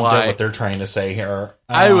idea I don't why. get what they're trying to say here.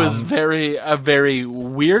 I was very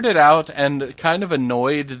weirded out and kind of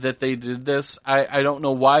annoyed that they did this. I don't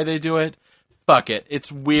know why they do it. Fuck it.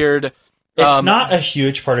 It's weird. It's not a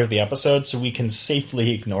huge part of the episode, so we can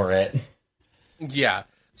safely ignore it. Yeah.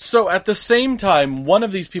 So at the same time, one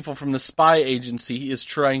of these people from the spy agency is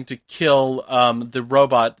trying to kill the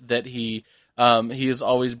robot that he is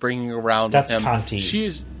always bringing around That's with him. Kanti.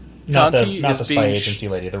 She's Not Kanti the spy agency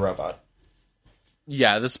lady, the robot.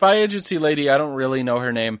 Yeah, the spy agency lady, I don't really know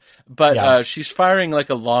her name, but she's firing like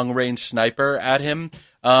a long-range sniper at him,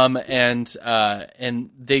 and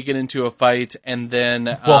they get into a fight, and then...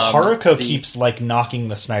 Haruko keeps like knocking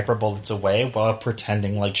the sniper bullets away while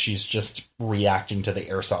pretending like she's just reacting to the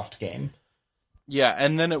airsoft game. Yeah,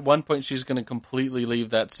 and then at one point she's going to completely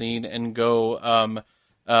leave that scene and go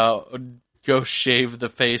go shave the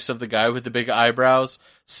face of the guy with the big eyebrows.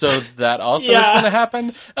 So that also is Yeah. going to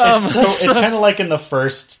happen. It's kind of like in the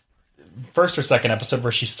first or second episode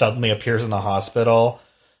where she suddenly appears in the hospital.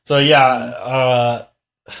 So yeah,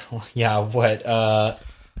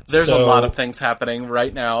 There's a lot of things happening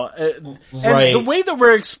right now. And Right. the way that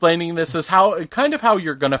we're explaining this is how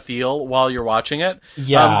you're going to feel while you're watching it.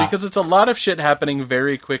 Yeah. Because it's a lot of shit happening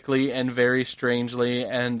very quickly and very strangely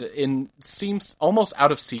and seems almost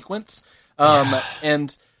out of sequence.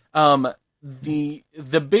 And the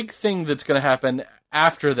big thing that's going to happen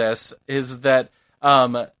after this is that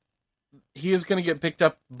he is going to get picked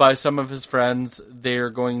up by some of his friends. They're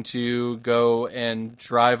going to go and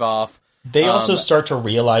drive off. They also start to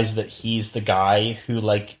realize that he's the guy who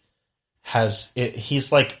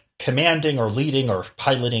he's like commanding or leading or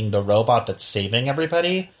piloting the robot that's saving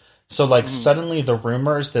everybody. So suddenly the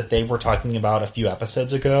rumors that they were talking about a few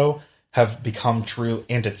episodes ago have become true,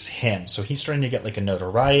 and it's him. So he's starting to get like a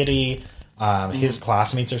notoriety. His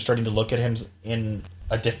classmates are starting to look at him in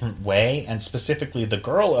a different way, and specifically the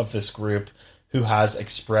girl of this group who has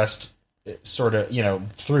expressed sort of,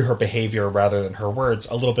 through her behavior rather than her words,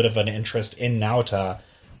 a little bit of an interest in Naota.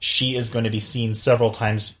 She is going to be seen several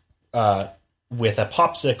times with a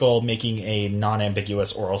popsicle making a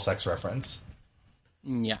non-ambiguous oral sex reference.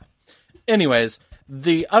 Yeah. Anyways,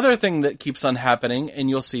 the other thing that keeps on happening, and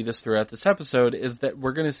you'll see this throughout this episode, is that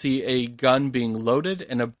we're going to see a gun being loaded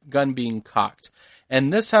and a gun being cocked.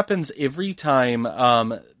 And this happens every time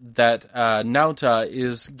that Naota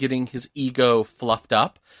is getting his ego fluffed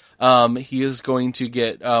up. He is going to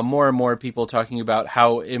get more and more people talking about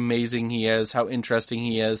how amazing he is, how interesting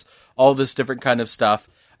he is, all this different kind of stuff.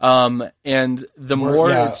 And the more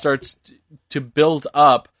it starts to build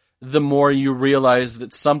up, the more you realize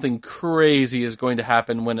that something crazy is going to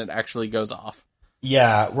happen when it actually goes off.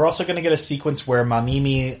 Yeah, we're also going to get a sequence where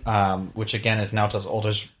Mamimi, which again is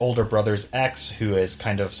Naota's older brother's ex, who is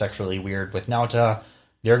kind of sexually weird with Naota,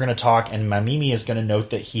 they're going to talk, and Mamimi is going to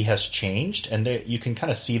note that he has changed, and you can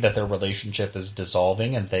kind of see that their relationship is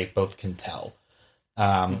dissolving, and they both can tell.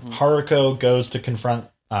 Haruko goes to confront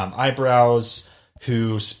Eyebrows,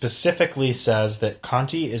 who specifically says that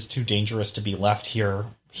Kanti is too dangerous to be left here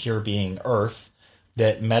being Earth,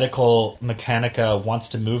 that Medical Mechanica wants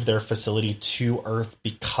to move their facility to Earth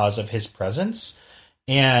because of his presence,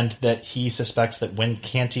 and that he suspects that when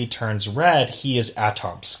Kanti turns red, he is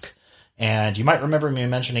Atomsk. And you might remember me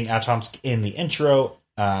mentioning Atomsk in the intro.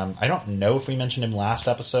 I don't know if we mentioned him last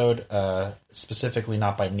episode, specifically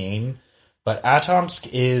not by name, but Atomsk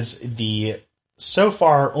is the so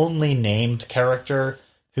far only named character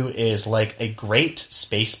who is like a great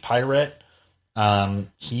space pirate.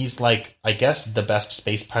 He's like, I guess, the best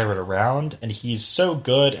space pirate around, and he's so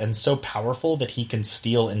good and so powerful that he can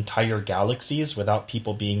steal entire galaxies without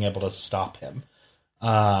people being able to stop him.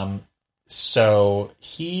 So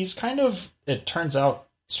he's kind of, it turns out,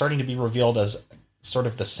 starting to be revealed as sort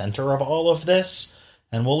of the center of all of this,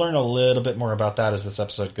 and we'll learn a little bit more about that as this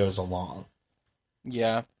episode goes along.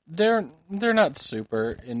 Yeah, they're not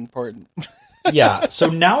super important. Yeah, so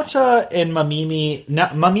Naota and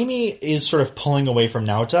Mamimi is sort of pulling away from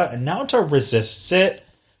Naota, and Naota resists it,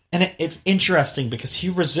 and it's interesting because he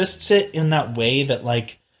resists it in that way that,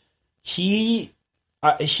 like, he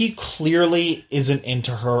clearly isn't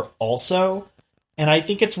into her also, and I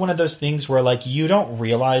think it's one of those things where, like, you don't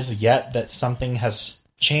realize yet that something has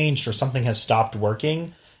changed or something has stopped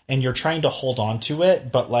working, and you're trying to hold on to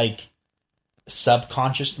it, but, like,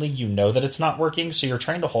 subconsciously you know that it's not working, so you're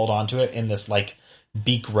trying to hold on to it in this, like,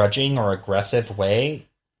 begrudging or aggressive way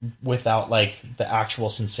without, like, the actual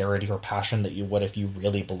sincerity or passion that you would if you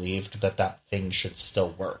really believed that that thing should still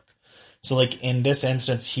work. So, like, in this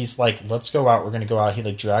instance, he's like, let's go out, we're gonna go out. He,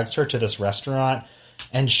 like, drags her to this restaurant,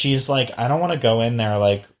 and she's like, I don't want to go in there,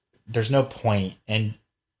 like, there's no point. And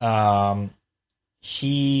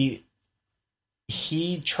he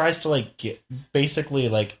tries to, like,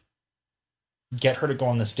 get her to go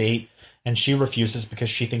on this date, and she refuses because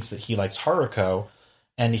she thinks that he likes Haruko,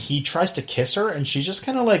 and he tries to kiss her, and she just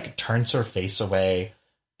kind of, like, turns her face away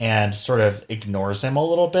and sort of ignores him a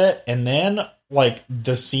little bit, and then, like,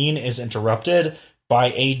 the scene is interrupted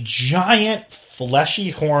by a giant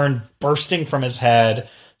fleshy horn bursting from his head,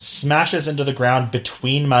 smashes into the ground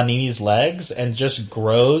between Mamimi's legs, and just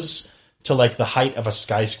grows to, like, the height of a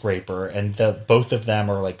skyscraper, and both of them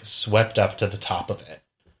are, like, swept up to the top of it.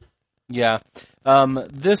 Yeah.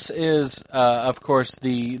 This is, of course,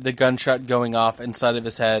 the gunshot going off inside of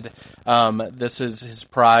his head. This is his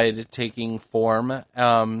pride taking form.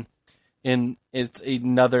 It's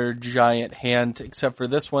another giant hand, except for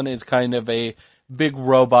this one is kind of a big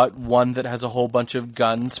robot one that has a whole bunch of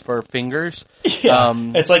guns for fingers. Yeah,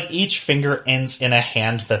 it's like each finger ends in a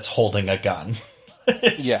hand that's holding a gun.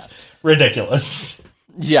 It's ridiculous.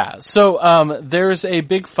 Yeah, so there's a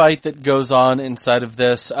big fight that goes on inside of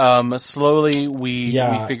this. Slowly, we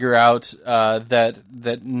figure out that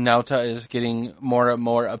Naota is getting more and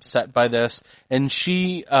more upset by this, and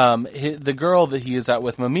she, the girl that he is out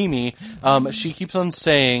with, Mamimi, she keeps on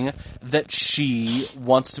saying that she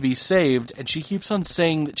wants to be saved, and she keeps on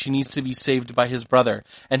saying that she needs to be saved by his brother.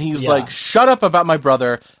 And he's like, "Shut up about my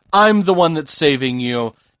brother. I'm the one that's saving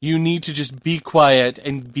you. You need to just be quiet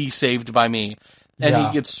and be saved by me." And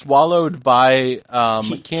he gets swallowed by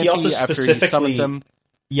Canti after he summons him.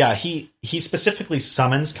 Yeah, he specifically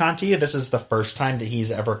summons Canti. This is the first time that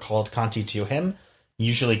he's ever called Canti to him.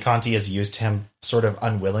 Usually Canti has used him sort of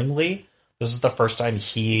unwillingly. This is the first time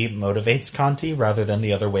he motivates Canti rather than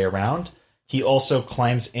the other way around. He also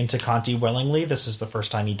climbs into Canti willingly. This is the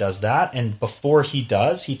first time he does that. And before he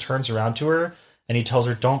does, he turns around to her and he tells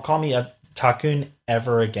her, "Don't call me a Takun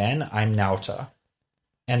ever again. I'm Naota."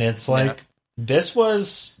 And it's like... This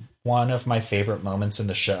was one of my favorite moments in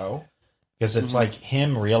the show because it's like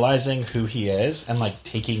him realizing who he is and like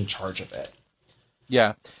taking charge of it.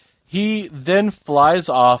 Yeah. He then flies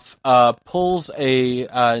off, pulls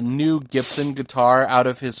a new Gibson guitar out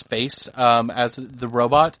of his face as the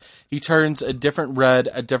robot. He turns a different red,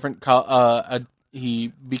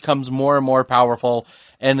 he becomes more and more powerful,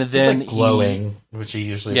 and then he's like glowing, which he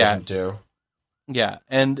usually doesn't do. Yeah,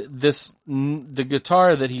 and the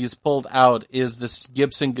guitar that he's pulled out is this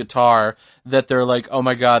Gibson guitar that they're like, "Oh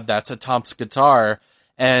my god, that's a Tom's guitar,"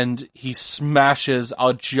 and he smashes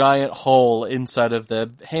a giant hole inside of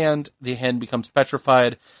the hand. The hand becomes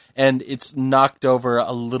petrified, and it's knocked over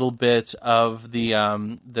a little bit of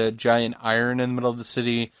the giant iron in the middle of the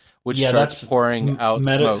city, which starts pouring out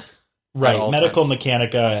smoke. Right, Medical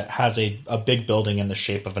Mechanica has a big building in the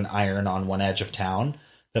shape of an iron on one edge of town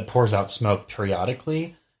that pours out smoke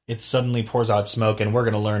periodically. It suddenly pours out smoke, and we're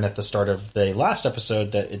going to learn at the start of the last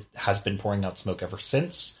episode that it has been pouring out smoke ever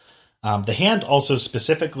since. The hand also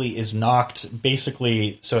specifically is knocked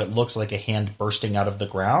basically so it looks like a hand bursting out of the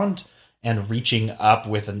ground and reaching up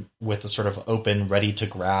with a sort of open, ready to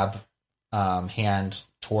grab hand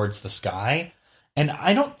towards the sky. And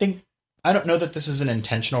I don't know that this is an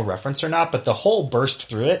intentional reference or not, but the hole burst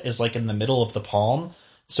through it is like in the middle of the palm,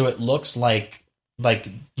 so it looks like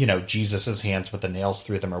Jesus's hands with the nails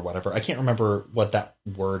through them or whatever. I can't remember what that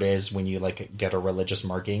word is when you like get a religious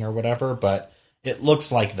marking or whatever, but it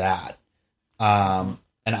looks like that. And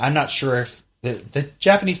I'm not sure if the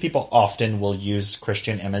Japanese people often will use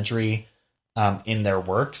Christian imagery in their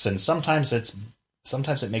works, and sometimes it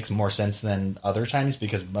makes more sense than other times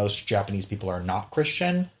because most Japanese people are not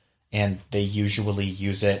Christian, and they usually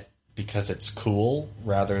use it because it's cool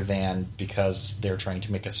rather than because they're trying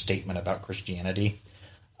to make a statement about Christianity.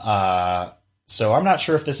 So I'm not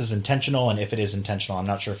sure if this is intentional, and if it is intentional, I'm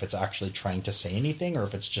not sure if it's actually trying to say anything or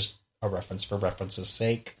if it's just a reference for reference's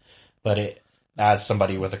sake. But as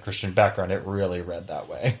somebody with a Christian background, it really read that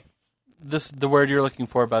way. The word you're looking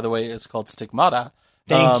for, by the way, is called stigmata.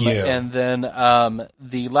 Thank you. And then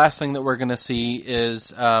the last thing that we're going to see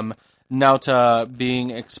is Naota being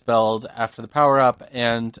expelled after the power-up,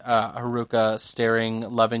 and Haruka staring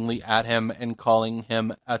lovingly at him and calling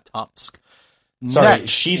him a Tomsk. Sorry,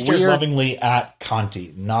 she stares lovingly at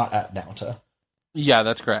Canti, not at Naota. Yeah,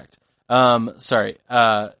 that's correct. Sorry.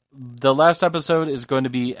 The last episode is going to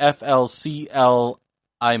be FLCL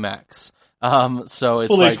IMAX. So it's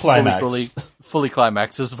fully like climax. Fully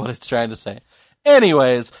climax is what it's trying to say.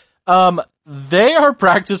 Anyways, they are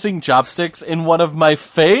practicing chopsticks in one of my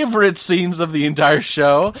favorite scenes of the entire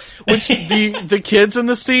show, which the kids in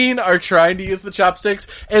the scene are trying to use the chopsticks,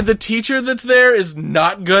 and the teacher that's there is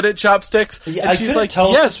not good at chopsticks. Yeah, and I she's couldn't like,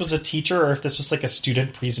 tell yes. if this was a teacher or if this was like a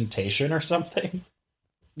student presentation or something.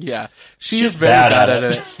 Yeah, she's very bad at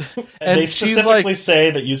it. And they specifically say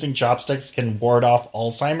that using chopsticks can ward off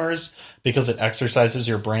Alzheimer's because it exercises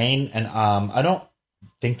your brain, and I don't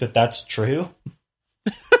think that that's true.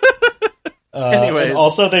 Anyways. And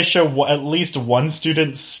also they show at least one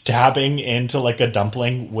student stabbing into like a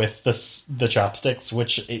dumpling with the chopsticks,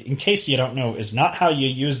 which, in case you don't know, is not how you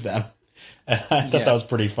use them. And I thought that was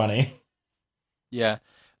pretty funny. Yeah.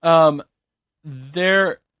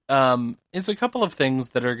 They're is a couple of things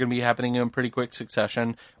that are going to be happening in pretty quick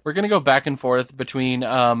succession. We're going to go back and forth between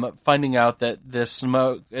finding out that the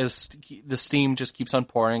steam just keeps on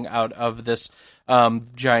pouring out of this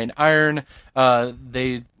giant iron.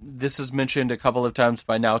 This is mentioned a couple of times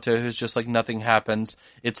by Naota, who's just like, nothing happens.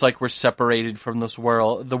 It's like we're separated from the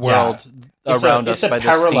world around us by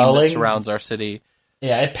the steam that surrounds our city.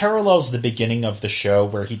 Yeah, it parallels the beginning of the show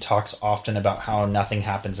where he talks often about how nothing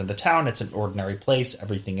happens in the town. It's an ordinary place.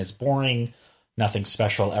 Everything is boring. Nothing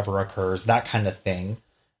special ever occurs. That kind of thing.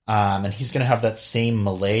 And he's going to have that same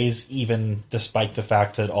malaise, even despite the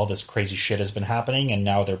fact that all this crazy shit has been happening, and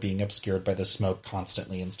now they're being obscured by the smoke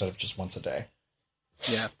constantly instead of just once a day.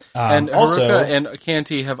 Yeah. And Haruka and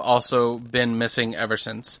Canty have also been missing ever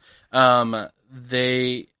since.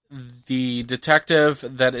 The detective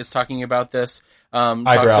that is talking about this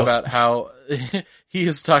talks about how he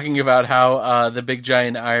is talking about how the big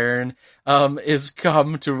giant iron is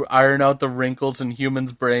come to iron out the wrinkles in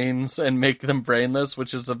humans' brains and make them brainless,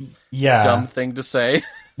 which is a dumb thing to say.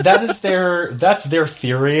 That's their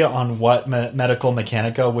theory on what Medical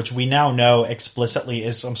Mechanica, which we now know explicitly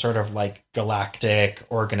is some sort of like galactic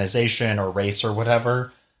organization or race or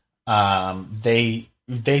whatever. They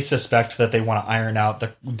suspect that they want to iron out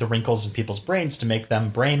the wrinkles in people's brains to make them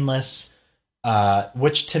brainless.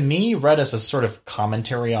 Which to me read as a sort of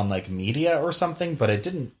commentary on like media or something, but it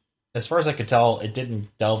didn't, as far as I could tell, it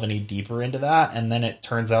didn't delve any deeper into that. And then it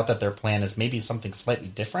turns out that their plan is maybe something slightly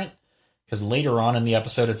different, because later on in the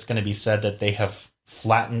episode, it's going to be said that they have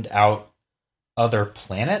flattened out other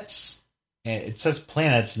planets. It says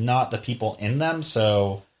planets, not the people in them.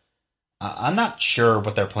 So I'm not sure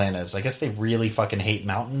what their plan is. I guess they really fucking hate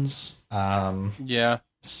mountains. Yeah.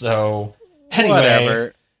 So anyway.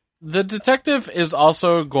 Whatever. The detective is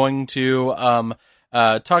also going to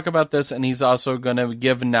talk about this, and he's also going to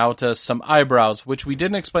give Naota some eyebrows, which we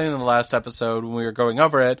didn't explain in the last episode when we were going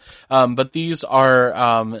over it. But these are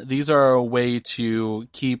a way to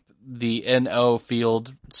keep the NO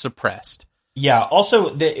field suppressed. Yeah.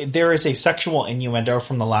 Also, there is a sexual innuendo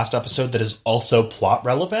from the last episode that is also plot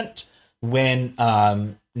relevant. When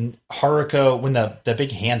Haruko, when the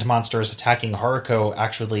big hand monster is attacking, Haruko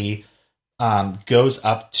actually goes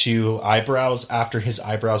up to Eyebrows after his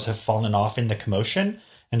eyebrows have fallen off in the commotion,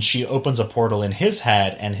 and she opens a portal in his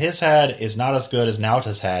head, and his head is not as good as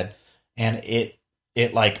Naota's head, and it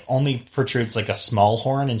like only protrudes like a small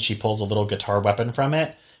horn, and she pulls a little guitar weapon from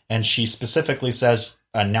it, and she specifically says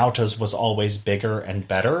Naota's was always bigger and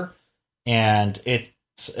better, and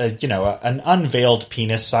it's an unveiled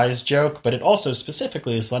penis-sized joke, but it also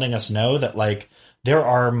specifically is letting us know that like there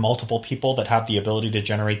are multiple people that have the ability to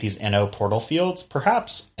generate these NO portal fields.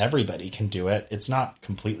 Perhaps everybody can do it. It's not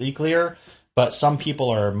completely clear, but some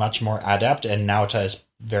people are much more adept, and Naota is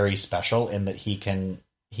very special in that he can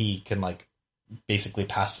like basically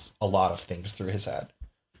pass a lot of things through his head.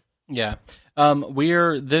 Yeah.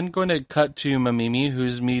 We're then going to cut to Mamimi,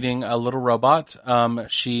 who's meeting a little robot.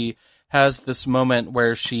 She has this moment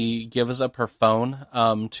where she gives up her phone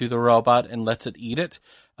to the robot and lets it eat it.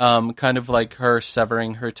 Kind of like her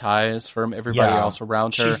severing her ties from everybody else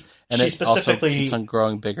around her. And it also keeps on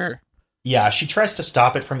growing bigger. Yeah, she tries to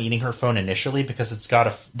stop it from eating her phone initially because it's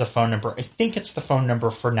got the phone number. I think it's the phone number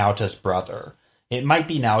for Naota's brother. It might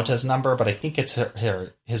be Naota's number, but I think it's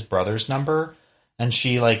his brother's number. And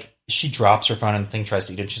she drops her phone and the thing tries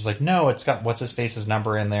to eat it. She's like, no, it's got what's-his-face's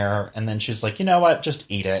number in there. And then she's like, you know what? Just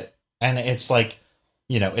eat it. And it's like,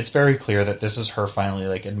 it's very clear that this is her finally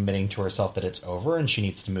like admitting to herself that it's over and she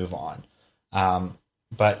needs to move on.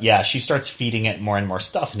 But yeah, she starts feeding it more and more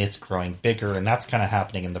stuff, and it's growing bigger, and that's kind of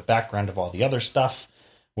happening in the background of all the other stuff,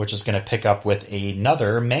 which is going to pick up with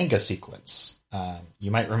another manga sequence.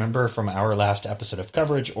 You might remember from our last episode of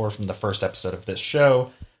coverage or from the first episode of this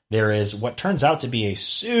show, there is what turns out to be a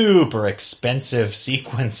super expensive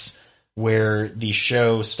sequence where the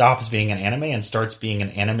show stops being an anime and starts being an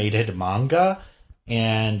animated manga.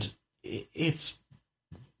 And it's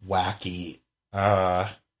wacky.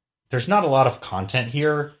 There's not a lot of content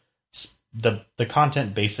here. The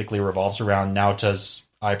content basically revolves around Naota's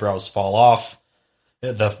eyebrows fall off.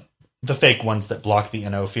 The fake ones that block the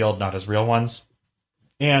NO field, not his real ones.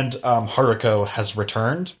 And Haruko has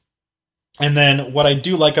returned. And then what I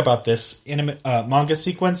do like about this manga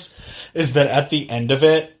sequence is that at the end of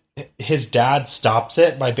it, his dad stops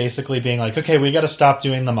it by basically being like, okay, we got to stop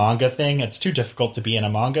doing the manga thing. It's too difficult to be in a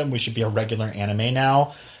manga, and we should be a regular anime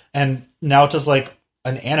now. And Naota's like,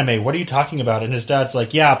 an anime? What are you talking about? And his dad's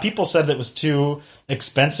like, yeah, people said that it was too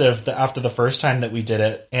expensive after the first time that we did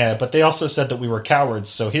it. But they also said that we were cowards.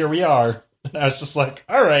 So here we are. And I was just like,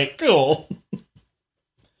 all right, cool.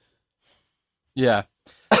 Yeah.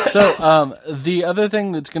 The other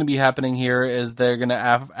thing that's going to be happening here is they're going to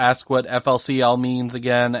ask what FLCL means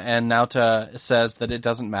again, and Naota says that it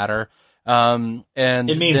doesn't matter. And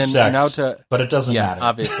It means then sex, Naota, but it doesn't yeah, matter.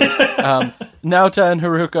 obviously. Naota and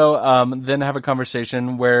Haruko then have a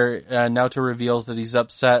conversation where Naota reveals that he's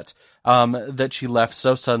upset that she left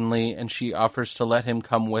so suddenly, and she offers to let him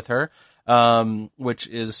come with her, which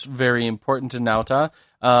is very important to Naota.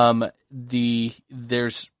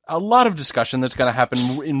 There's a lot of discussion that's going to happen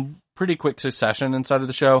in pretty quick succession inside of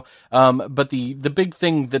the show. But the big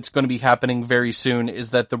thing that's going to be happening very soon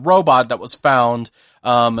is that the robot that was found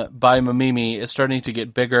by Mamimi is starting to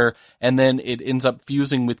get bigger, and then it ends up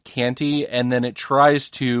fusing with Canty, and then it tries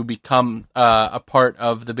to become a part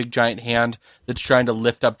of the big giant hand that's trying to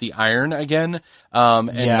lift up the iron again,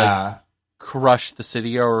 and crush the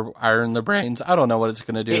city or iron the brains. I don't know what it's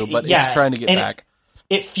going to do, but it's trying to get back.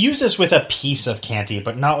 It fuses with a piece of Canty,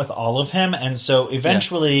 but not with all of him, and so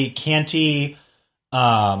eventually Canty,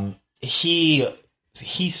 he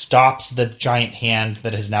stops the giant hand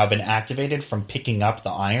that has now been activated from picking up the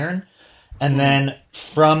iron, and then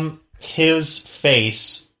from his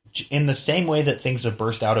face, in the same way that things have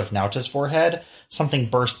burst out of Naota's forehead, something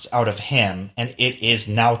bursts out of him, and it is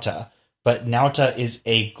Naota. But Naota is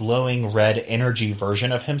a glowing red energy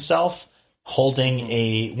version of himself,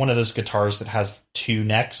 holding one of those guitars that has two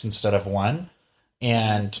necks instead of one.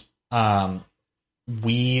 And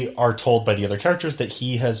we are told by the other characters that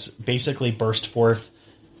he has basically burst forth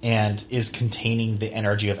and is containing the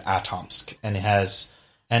energy of Atomsk. And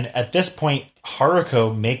at this point,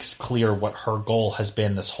 Haruko makes clear what her goal has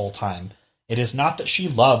been this whole time. It is not that she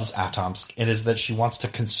loves Atomsk, it is that she wants to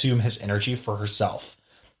consume his energy for herself.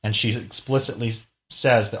 And she explicitly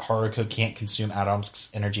says that Haruko can't consume Atomsk's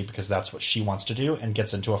energy because that's what she wants to do, and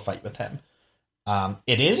gets into a fight with him.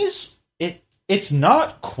 It's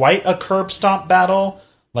not quite a curb stomp battle.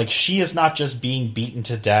 Like, she is not just being beaten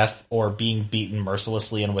to death or being beaten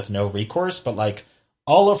mercilessly and with no recourse, but like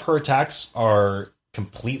all of her attacks are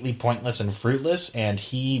completely pointless and fruitless, and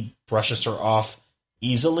he brushes her off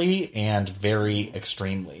easily and very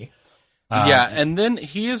extremely. And then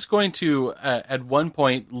he is going to, at one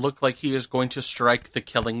point, look like he is going to strike the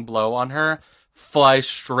killing blow on her, fly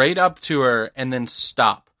straight up to her, and then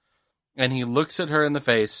stop. And he looks at her in the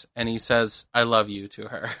face, and he says, "I love you," to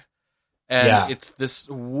her. And it's this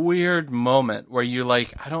weird moment where you I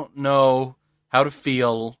don't know how to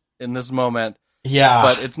feel in this moment. Yeah.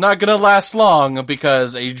 But it's not going to last long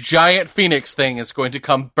because a giant phoenix thing is going to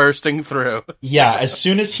come bursting through. Yeah, as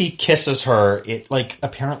soon as he kisses her, it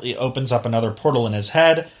apparently opens up another portal in his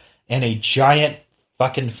head, and a giant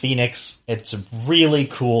fucking phoenix, it's really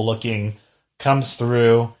cool looking, comes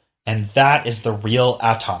through, and that is the real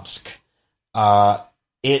Atomsk.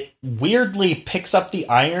 It weirdly picks up the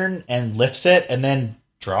iron and lifts it and then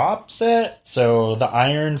drops it. So the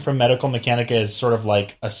iron from Medical Mechanica is sort of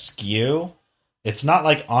like askew. It's not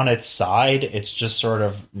on its side. It's just sort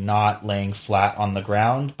of not laying flat on the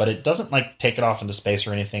ground, but it doesn't take it off into space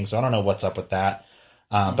or anything. So I don't know what's up with that.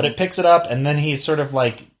 But it picks it up, and then he's sort of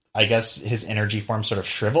I guess his energy form sort of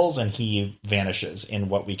shrivels and he vanishes in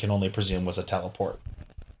what we can only presume was a teleport.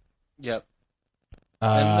 Yep.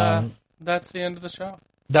 And that's the end of the show.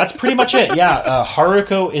 That's pretty much it. Yeah.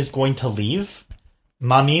 Haruko is going to leave.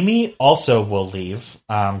 Mamimi also will leave,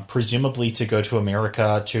 presumably to go to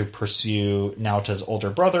America to pursue Naota's older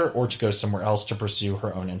brother, or to go somewhere else to pursue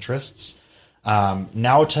her own interests.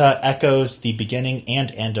 Naota echoes the beginning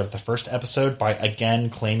and end of the first episode by again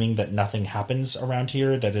claiming that nothing happens around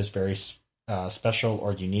here that is very special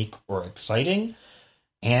or unique or exciting.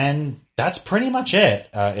 And that's pretty much it.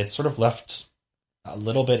 It's sort of left a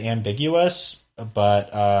little bit ambiguous,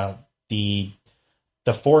 but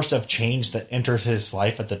the force of change that enters his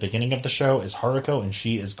life at the beginning of the show is Haruko, and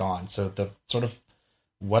she is gone. So the sort of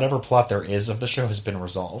whatever plot there is of the show has been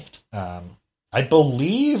resolved. I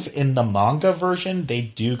believe in the manga version, they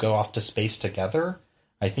do go off to space together.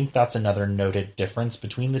 I think that's another noted difference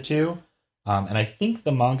between the two. And I think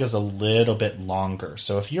the manga's a little bit longer.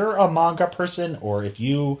 So if you're a manga person, or if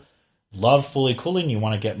you love Fully Cooling, you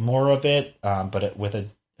want to get more of it, but with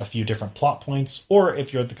a few different plot points, or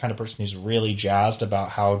if you're the kind of person who's really jazzed about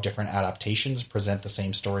how different adaptations present the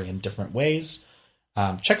same story in different ways,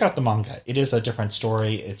 check out the manga. It is a different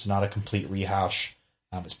story. It's not a complete rehash.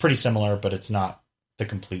 It's pretty similar, but it's not the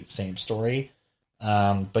complete same story.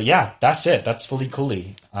 But yeah, that's it. That's Fully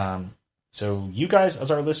Cooly. So you guys, as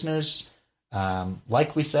our listeners,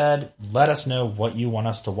 like we said, let us know what you want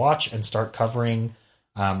us to watch and start covering.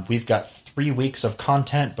 We've got 3 weeks of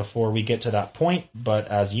content before we get to that point, but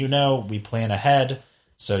as you know, we plan ahead,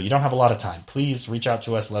 so you don't have a lot of time. Please reach out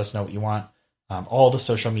to us, let us know what you want. All the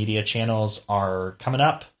social media channels are coming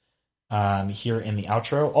up here in the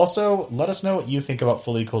outro. Also, let us know what you think about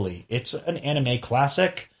Fully Cooley. It's an anime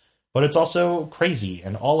classic, but it's also crazy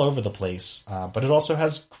and all over the place. But it also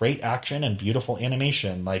has great action and beautiful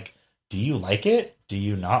animation. Like, do you like it? Do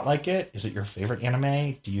you not like it? Is it your favorite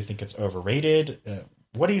anime? Do you think it's overrated?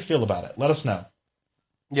 What do you feel about it? Let us know.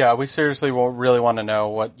 Yeah, we seriously will really want to know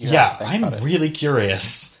what you have to think I'm about it. really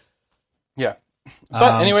curious. Yeah.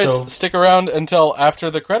 But anyways, so- stick around until after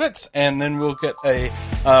the credits, and then we'll get a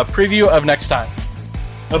preview of next time.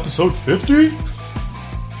 Episode 50?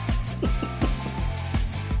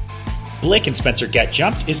 Blake and Spencer Get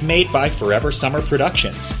Jumped is made by Forever Summer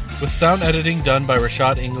Productions. With sound editing done by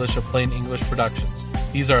Rashad English of Plain English Productions.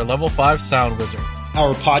 He's our level 5 sound wizard.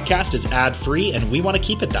 Our podcast is ad-free, and we want to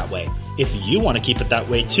keep it that way. If you want to keep it that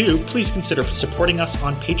way too, please consider supporting us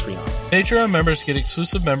on Patreon. Patreon members get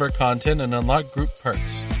exclusive member content and unlock group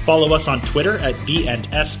perks. Follow us on Twitter at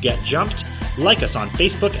B&S Get Jumped, like us on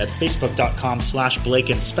Facebook at facebook.com/Blake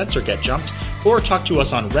and Spencer Get Jumped, or talk to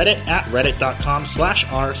us on Reddit at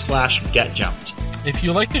reddit.com/r/getjumped. If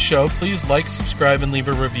you like the show, please like, subscribe, and leave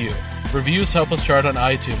a review. Reviews help us chart on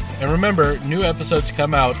iTunes. And remember, new episodes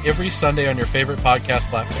come out every Sunday on your favorite podcast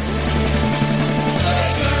platform.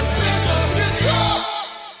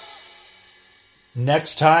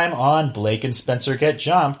 Next time on Blake and Spencer Get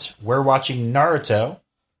Jumped, we're watching Naruto.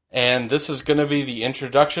 And this is going to be the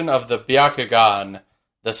introduction of the Byakugan,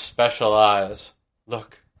 the special eyes.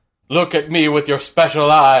 Look at me with your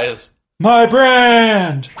special eyes. My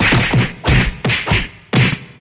brand!